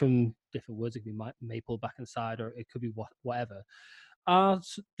made from different woods, it could be maple back and side, or it could be whatever.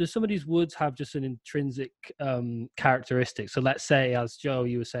 Do some of these woods have just an intrinsic characteristic? So let's say, as Joe,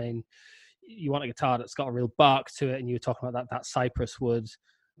 you were saying, you want a guitar that's got a real bark to it, and you were talking about that cypress wood.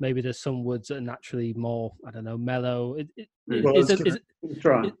 Maybe there's some woods that are naturally more, I don't know, mellow. There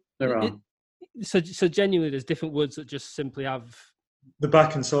are. So genuinely, there's different woods that just simply have. The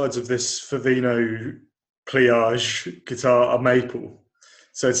back and sides of this Favino Pliage guitar are maple.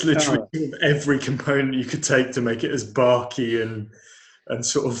 So it's literally every component you could take to make it as barky and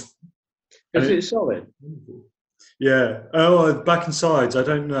sort of... Is it solid? Yeah. Oh, back and sides, I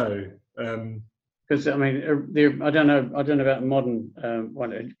don't know. Because, I don't know about modern...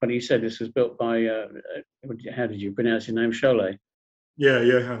 when you said this was built by... how did you pronounce your name? Cholet? Yeah,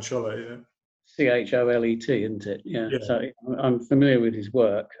 Johann Cholet, yeah. Cholet, isn't it? Yeah. So I'm familiar with his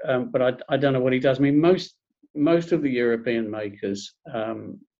work, but I don't know what he does. Most of the European makers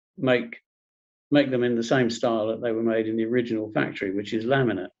make them in the same style that they were made in the original factory, which is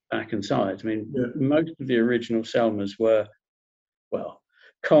laminate back and sides. Most of the original Selmers were, well,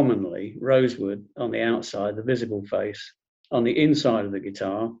 commonly rosewood on the outside, the visible face. On the inside of the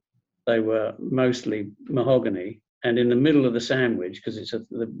guitar, they were mostly mahogany. And in the middle of the sandwich, because it's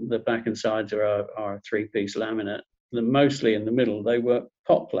the back and sides are a 3-piece laminate, mostly in the middle, they were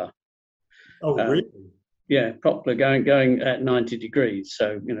poplar. Oh, really? Yeah, poplar going at 90 degrees.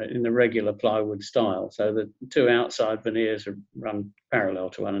 So, in the regular plywood style. So the 2 outside veneers run parallel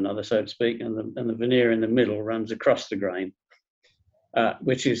to one another, so to speak, and the veneer in the middle runs across the grain,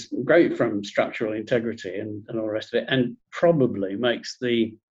 which is great from structural integrity and all the rest of it, and probably makes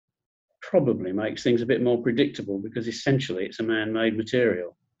things a bit more predictable, because essentially it's a man-made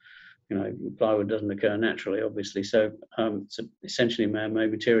material. Plywood doesn't occur naturally, obviously, so it's essentially a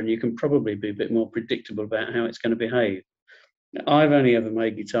man-made material, and you can probably be a bit more predictable about how it's going to behave. I've only ever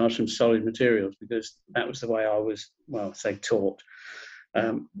made guitars from solid materials, because that was the way I was, taught.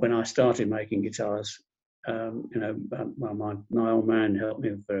 When I started making guitars, my old man helped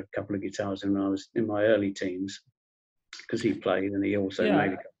me with a couple of guitars when I was in my early teens, because he played and he also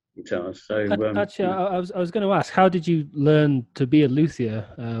made a couple of guitars. So actually, I was going to ask, how did you learn to be a luthier?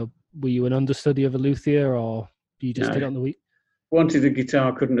 Were you an understudy of a luthier, or you just did it on the week? Wanted a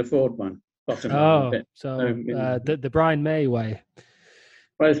guitar, couldn't afford one. The Brian May way.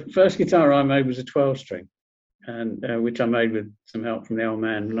 Well, the first guitar I made was a 12-string. and which I made with some help from the old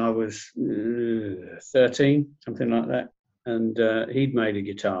man when I was 13, something like that. And he'd made a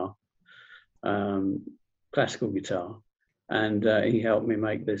guitar, classical guitar, and he helped me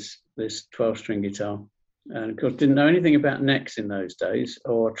make this 12-string guitar. And of course, didn't know anything about necks in those days,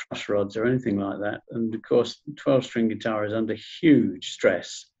 or truss rods or anything like that. And of course, 12-string guitar is under huge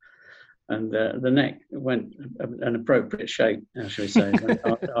stress. And the neck went an appropriate shape, how shall we say,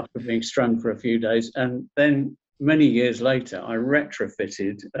 after being strung for a few days. And then many years later, I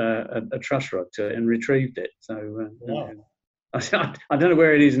retrofitted a truss rod to it and retrieved it. So Wow. I don't know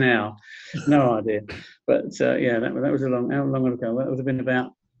where it is now, no idea. But yeah, that was how long ago? That would have been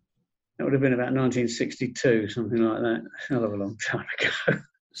about 1962, something like that. Hell of a long time ago.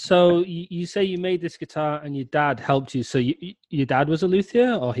 So you say you made this guitar and your dad helped you. So your dad was a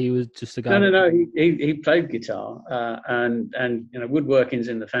luthier, or he was just a guy? No. He played guitar, and woodworking's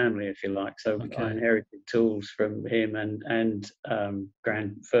in the family, if you like. So Okay. I inherited tools from him and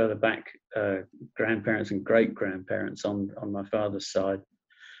further back grandparents and great grandparents on my father's side.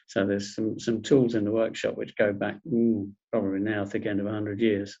 So there's some tools in the workshop which go back probably now thick end of 100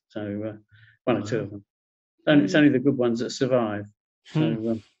 years. So one or two of them, and it's only the good ones that survive.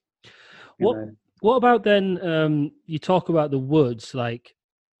 So what about then? You talk about the woods. Like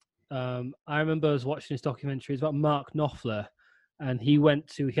I remember I was watching this documentary. It's about Mark Knopfler, and he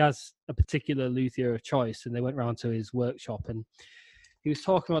has a particular luthier of choice, and they went round to his workshop, and he was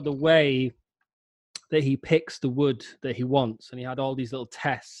talking about the way that he picks the wood that he wants, and he had all these little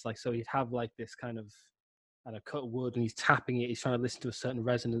tests. Like, so he'd have like this kind of cut wood, and he's tapping it. He's trying to listen to a certain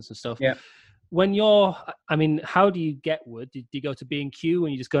resonance and stuff. Yeah. When how do you get wood? Do you go to B&Q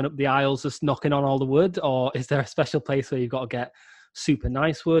and you're just going up the aisles, just knocking on all the wood, or is there a special place where you've got to get super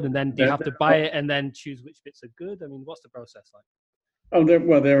nice wood, and then do you have to buy it and then choose which bits are good? I mean, what's the process like? Oh,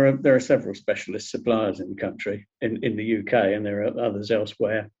 there are several specialist suppliers in the country, in the UK, and there are others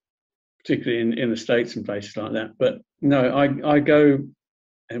elsewhere, particularly in the States and places like that. But no, I go.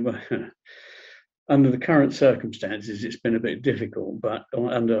 Under the current circumstances, it's been a bit difficult. But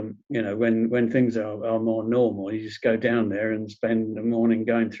when things are more normal, you just go down there and spend the morning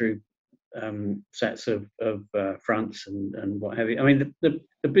going through sets of fronts and what have you. I mean,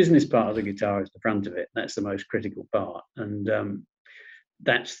 the business part of the guitar is the front of it. That's the most critical part, and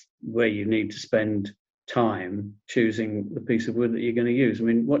that's where you need to spend time choosing the piece of wood that you're going to use. I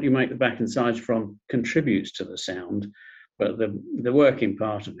mean, what you make the back and sides from contributes to the sound, but the working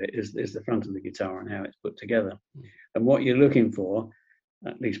part of it is the front of the guitar and how it's put together. And what you're looking for,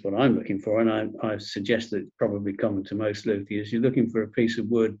 at least what I'm looking for, and I suggest that it's probably common to most luthiers, you're looking for a piece of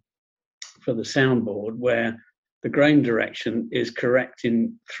wood for the soundboard where the grain direction is correct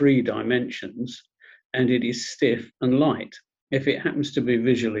in 3 dimensions and it is stiff and light. If it happens to be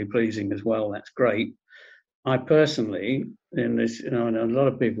visually pleasing as well, that's great. I personally, and a lot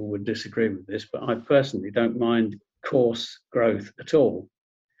of people would disagree with this, but I personally don't mind coarse growth at all.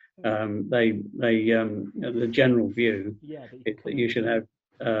 The general view is that you should have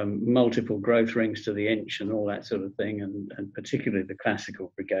multiple growth rings to the inch and all that sort of thing, and particularly the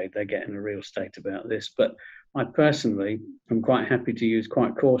classical brigade, they're getting a real state about this. But I personally am quite happy to use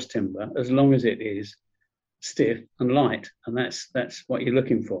quite coarse timber as long as it is stiff and light, and that's what you're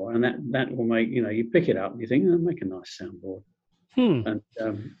looking for, and that will make, you pick it up and you think, make a nice soundboard. And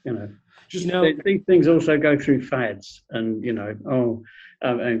these things also go through fads, and 2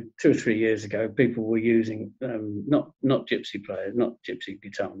 or 3 years ago people were using not gypsy players, not gypsy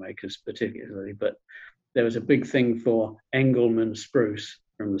guitar makers particularly, but there was a big thing for Engelmann spruce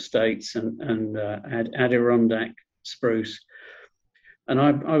from the States and Adirondack spruce. And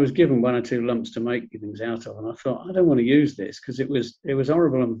I was given 1 or 2 lumps to make things out of, and I thought, I don't want to use this because it was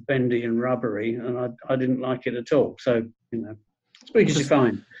horrible and bendy and rubbery, and I didn't like it at all. So, speak as you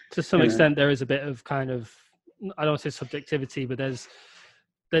find. To some extent, there is a bit of kind of, I don't want to say subjectivity, but there's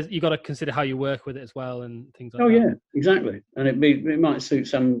you got to consider how you work with it as well and things like that. Oh yeah, exactly. And it might suit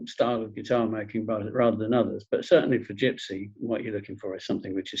some style of guitar making rather than others, but certainly for gypsy, what you're looking for is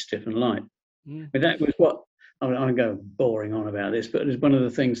something which is stiff and light. But that was what. I go boring on about this, but it was one of the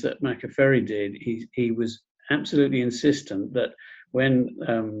things that Maccaferry did. He was absolutely insistent that when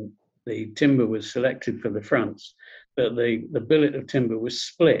the timber was selected for the fronts, that the billet of timber was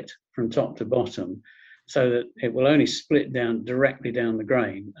split from top to bottom, so that it will only split down directly down the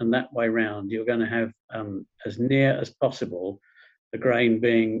grain, and that way round you're going to have as near as possible the grain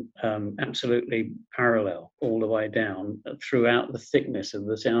being absolutely parallel all the way down throughout the thickness of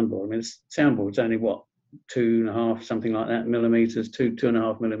the soundboard. I mean, the soundboard's only 2.5, something like that, millimeters,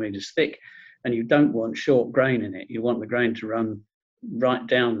 2.5 millimeters thick, and you don't want short grain in it. You want the grain to run right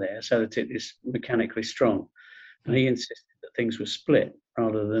down there so that it is mechanically strong. and he insisted that things were split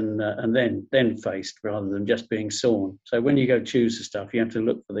rather than and then faced rather than just being sawn. So when you go choose the stuff, you have to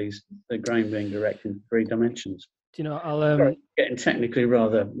look for the grain being direct in 3 dimensions. Do you know? Sorry, getting technically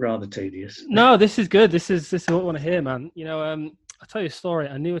rather tedious. No, this is good. This is what I want to hear, man. You know, I'll tell you a story.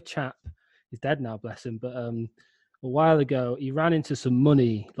 I knew a chap. He's dead now, bless him. But a while ago, he ran into some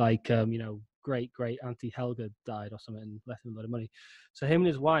money, like great Auntie Helga died or something, and left him a lot of money. So him and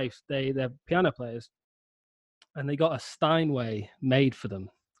his wife, they're piano players, and they got a Steinway made for them.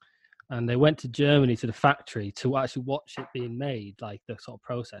 And they went to Germany to the factory to actually watch it being made, like the sort of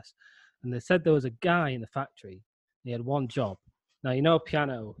process. And they said there was a guy in the factory. He had one job. Now, a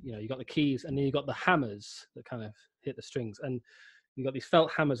piano, you got the keys and then you got the hammers that kind of hit the strings. And you got these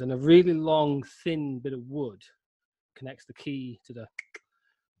felt hammers and a really long, thin bit of wood connects the key to the...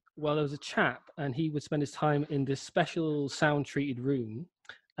 Well, there was a chap and he would spend his time in this special sound-treated room,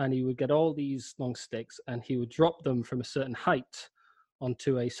 and he would get all these long sticks and he would drop them from a certain height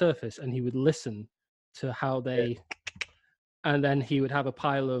onto a surface, and he would listen to how they... And then he would have a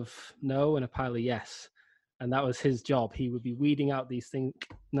pile of no and a pile of yes. And that was his job. He would be weeding out these things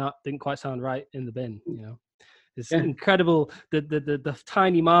that didn't quite sound right in the bin, It's incredible, the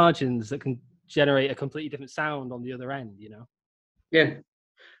tiny margins that can generate a completely different sound on the other end, Yeah.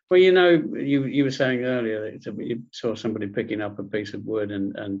 Well, you were saying earlier that you saw somebody picking up a piece of wood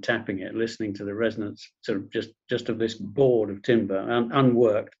and tapping it, listening to the resonance sort of just of this board of timber,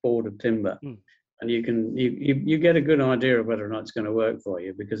 unworked board of timber. And you get a good idea of whether or not it's going to work for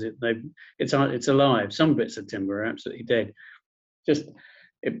you, because it's alive. Some bits of timber are absolutely dead.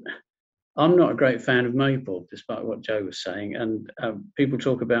 I'm not a great fan of maple, despite what Joe was saying. And people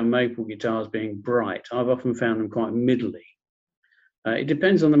talk about maple guitars being bright. I've often found them quite middly. It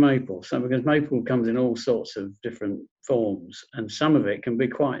depends on the maple. So because maple comes in all sorts of different forms, and some of it can be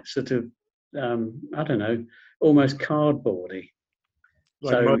quite sort of almost cardboardy.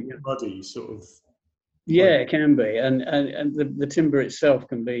 Like muddy sort of. Yeah, it can be, and the timber itself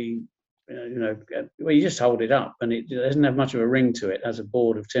can be, well, you just hold it up, and it doesn't have much of a ring to it as a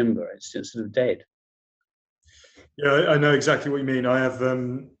board of timber. It's just sort of dead. Yeah, I know exactly what you mean. I have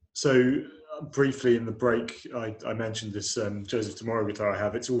briefly in the break, I mentioned this Joseph Tomorrow guitar I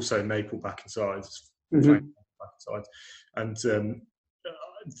have. It's also maple back and sides, and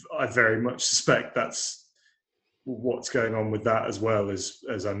I very much suspect that's what's going on with that, as well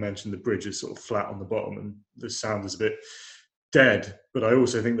as I mentioned, the bridge is sort of flat on the bottom and the sound is a bit dead. But I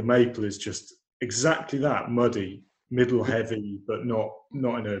also think the maple is just exactly that, muddy, middle heavy, but not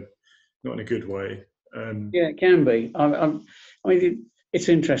in a good way. Yeah, it can be. I mean, it's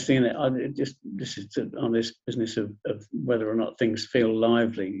interesting, isn't it? This is on this business of whether or not things feel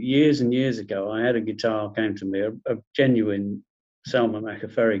lively. Years and years ago, I had a guitar came to me, a genuine Selma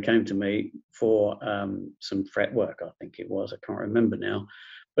Maccaferry came to me for some fretwork, I think it was. I can't remember now.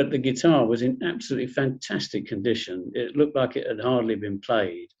 But the guitar was in absolutely fantastic condition. It looked like it had hardly been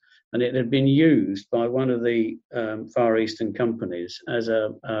played. And it had been used by one of the Far Eastern companies as a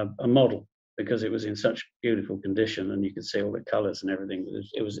model, because it was in such beautiful condition and you could see all the colours and everything.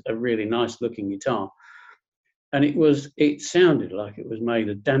 It was a really nice looking guitar. And it sounded like it was made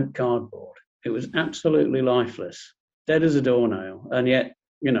of damp cardboard. It was absolutely lifeless, dead as a doornail, and yet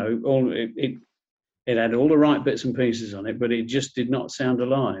it had all the right bits and pieces on it, but it just did not sound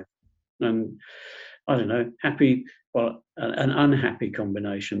alive. And I don't know, an unhappy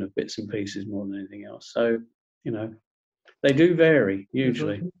combination of bits and pieces more than anything else. So they do vary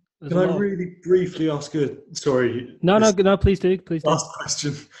usually. Can I really briefly ask a No, please do. Last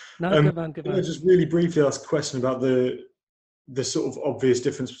question. No, good man. Can I just really briefly ask a question about the sort of obvious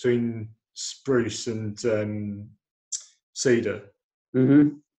difference between spruce and cedar?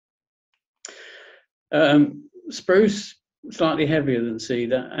 Spruce slightly heavier than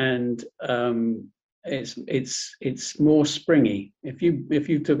cedar, and it's more springy. If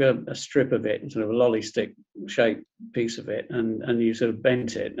you took a strip of it, sort of a lolly stick shaped piece of it, and you sort of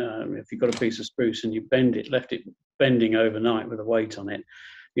bent it, if you've got a piece of spruce and you bend it, left it bending overnight with a weight on it,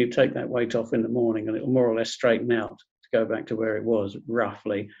 you take that weight off in the morning and it will more or less straighten out to go back to where it was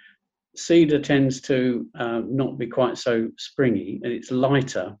roughly. Cedar tends to not be quite so springy, and it's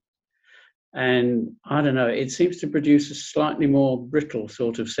lighter. And I don't know, it seems to produce a slightly more brittle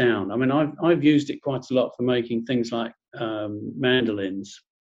sort of sound. I mean, I've used it quite a lot for making things like mandolins,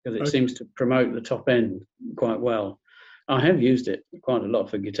 because it seems to promote the top end quite well. I have used it quite a lot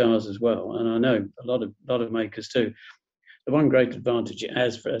for guitars as well, and I know a lot of makers too. The one great advantage it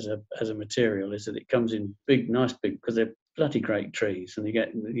has as a material is that it comes in nice big, because they're bloody great trees, and you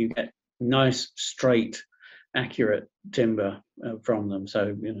get nice, straight, accurate timber from them.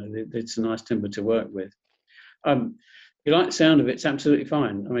 So it's a nice timber to work with. you like the sound of it, it's absolutely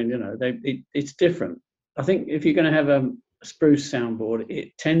fine. I mean, you know, it's different. I think if you're going to have a spruce soundboard,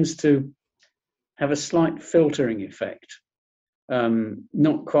 it tends to have a slight filtering effect.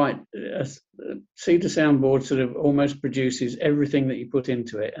 Not quite. Cedar soundboard sort of almost produces everything that you put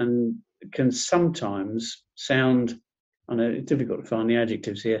into it, and can sometimes sound, I know it's difficult to find the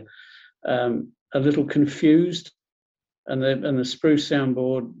adjectives here, a little confused, and the spruce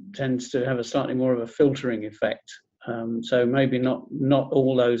soundboard tends to have a slightly more of a filtering effect. So maybe not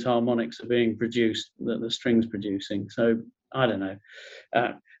all those harmonics are being produced that the string's producing. So I don't know.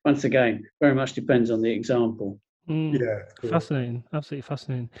 Once again, very much depends on the example. Yeah, cool. Fascinating, absolutely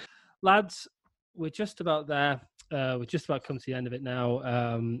fascinating. Lads, we're just about there. We're just about to come to the end of it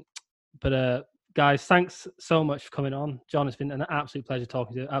now. But guys, thanks so much for coming on. John, it's been an absolute pleasure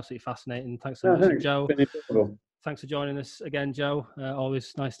talking to you. Absolutely fascinating. Thanks so much, Thanks. Joe. It's been incredible. Thanks for joining us again, Joe.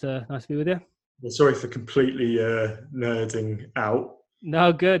 Always nice to be with you. Well, sorry for completely nerding out.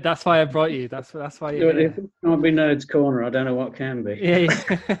 No, good. That's why I brought you. That's why you're If it can't be Nerd's Corner, I don't know what can be.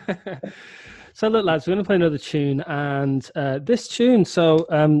 Yeah. So look, lads, we're going to play another tune, and this tune. So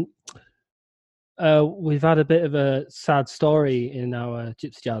we've had a bit of a sad story in our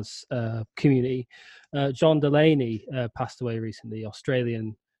Gypsy Jazz community. John Delaney passed away recently,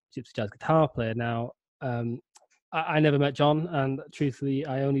 Australian Gypsy Jazz guitar player. Now, I never met John, and truthfully,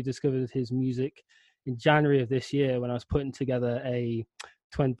 I only discovered his music in January of this year when I was putting together a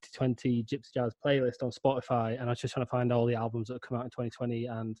 2020 Gypsy Jazz playlist on Spotify, and I was just trying to find all the albums that had come out in 2020,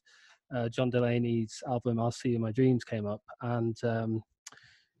 and John Delaney's album "I'll See You in My Dreams" came up, and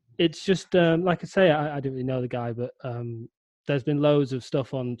it's just like I say, I didn't really know the guy, but there's been loads of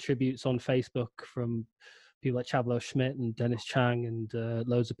stuff on tributes on Facebook from people like Chavlo Schmidt and Dennis Chang and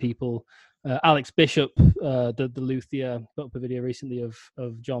loads of people. Alex Bishop, the luthier, put up a video recently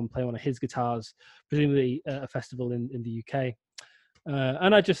of John playing one of his guitars, presumably at a festival in the UK.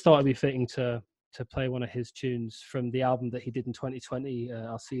 And I just thought it'd be fitting to play one of his tunes from the album that he did in 2020,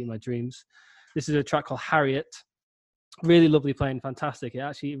 I'll See You in My Dreams. This is a track called Harriet. Really lovely playing, fantastic.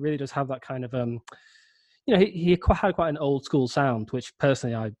 It really does have that kind of, he had quite an old school sound, which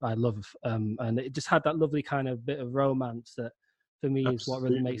personally I love. And it just had that lovely kind of bit of romance that for me is what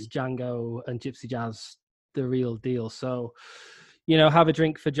really makes Django and Gypsy Jazz the real deal. So, have a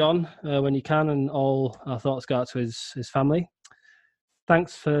drink for John when you can, and all our thoughts go out to his family.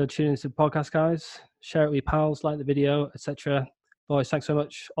 Thanks for tuning into the podcast, guys. Share it with your pals, like the video, etc. Boys, thanks so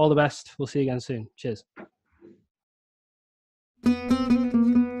much. All the best. We'll see you again soon. Cheers.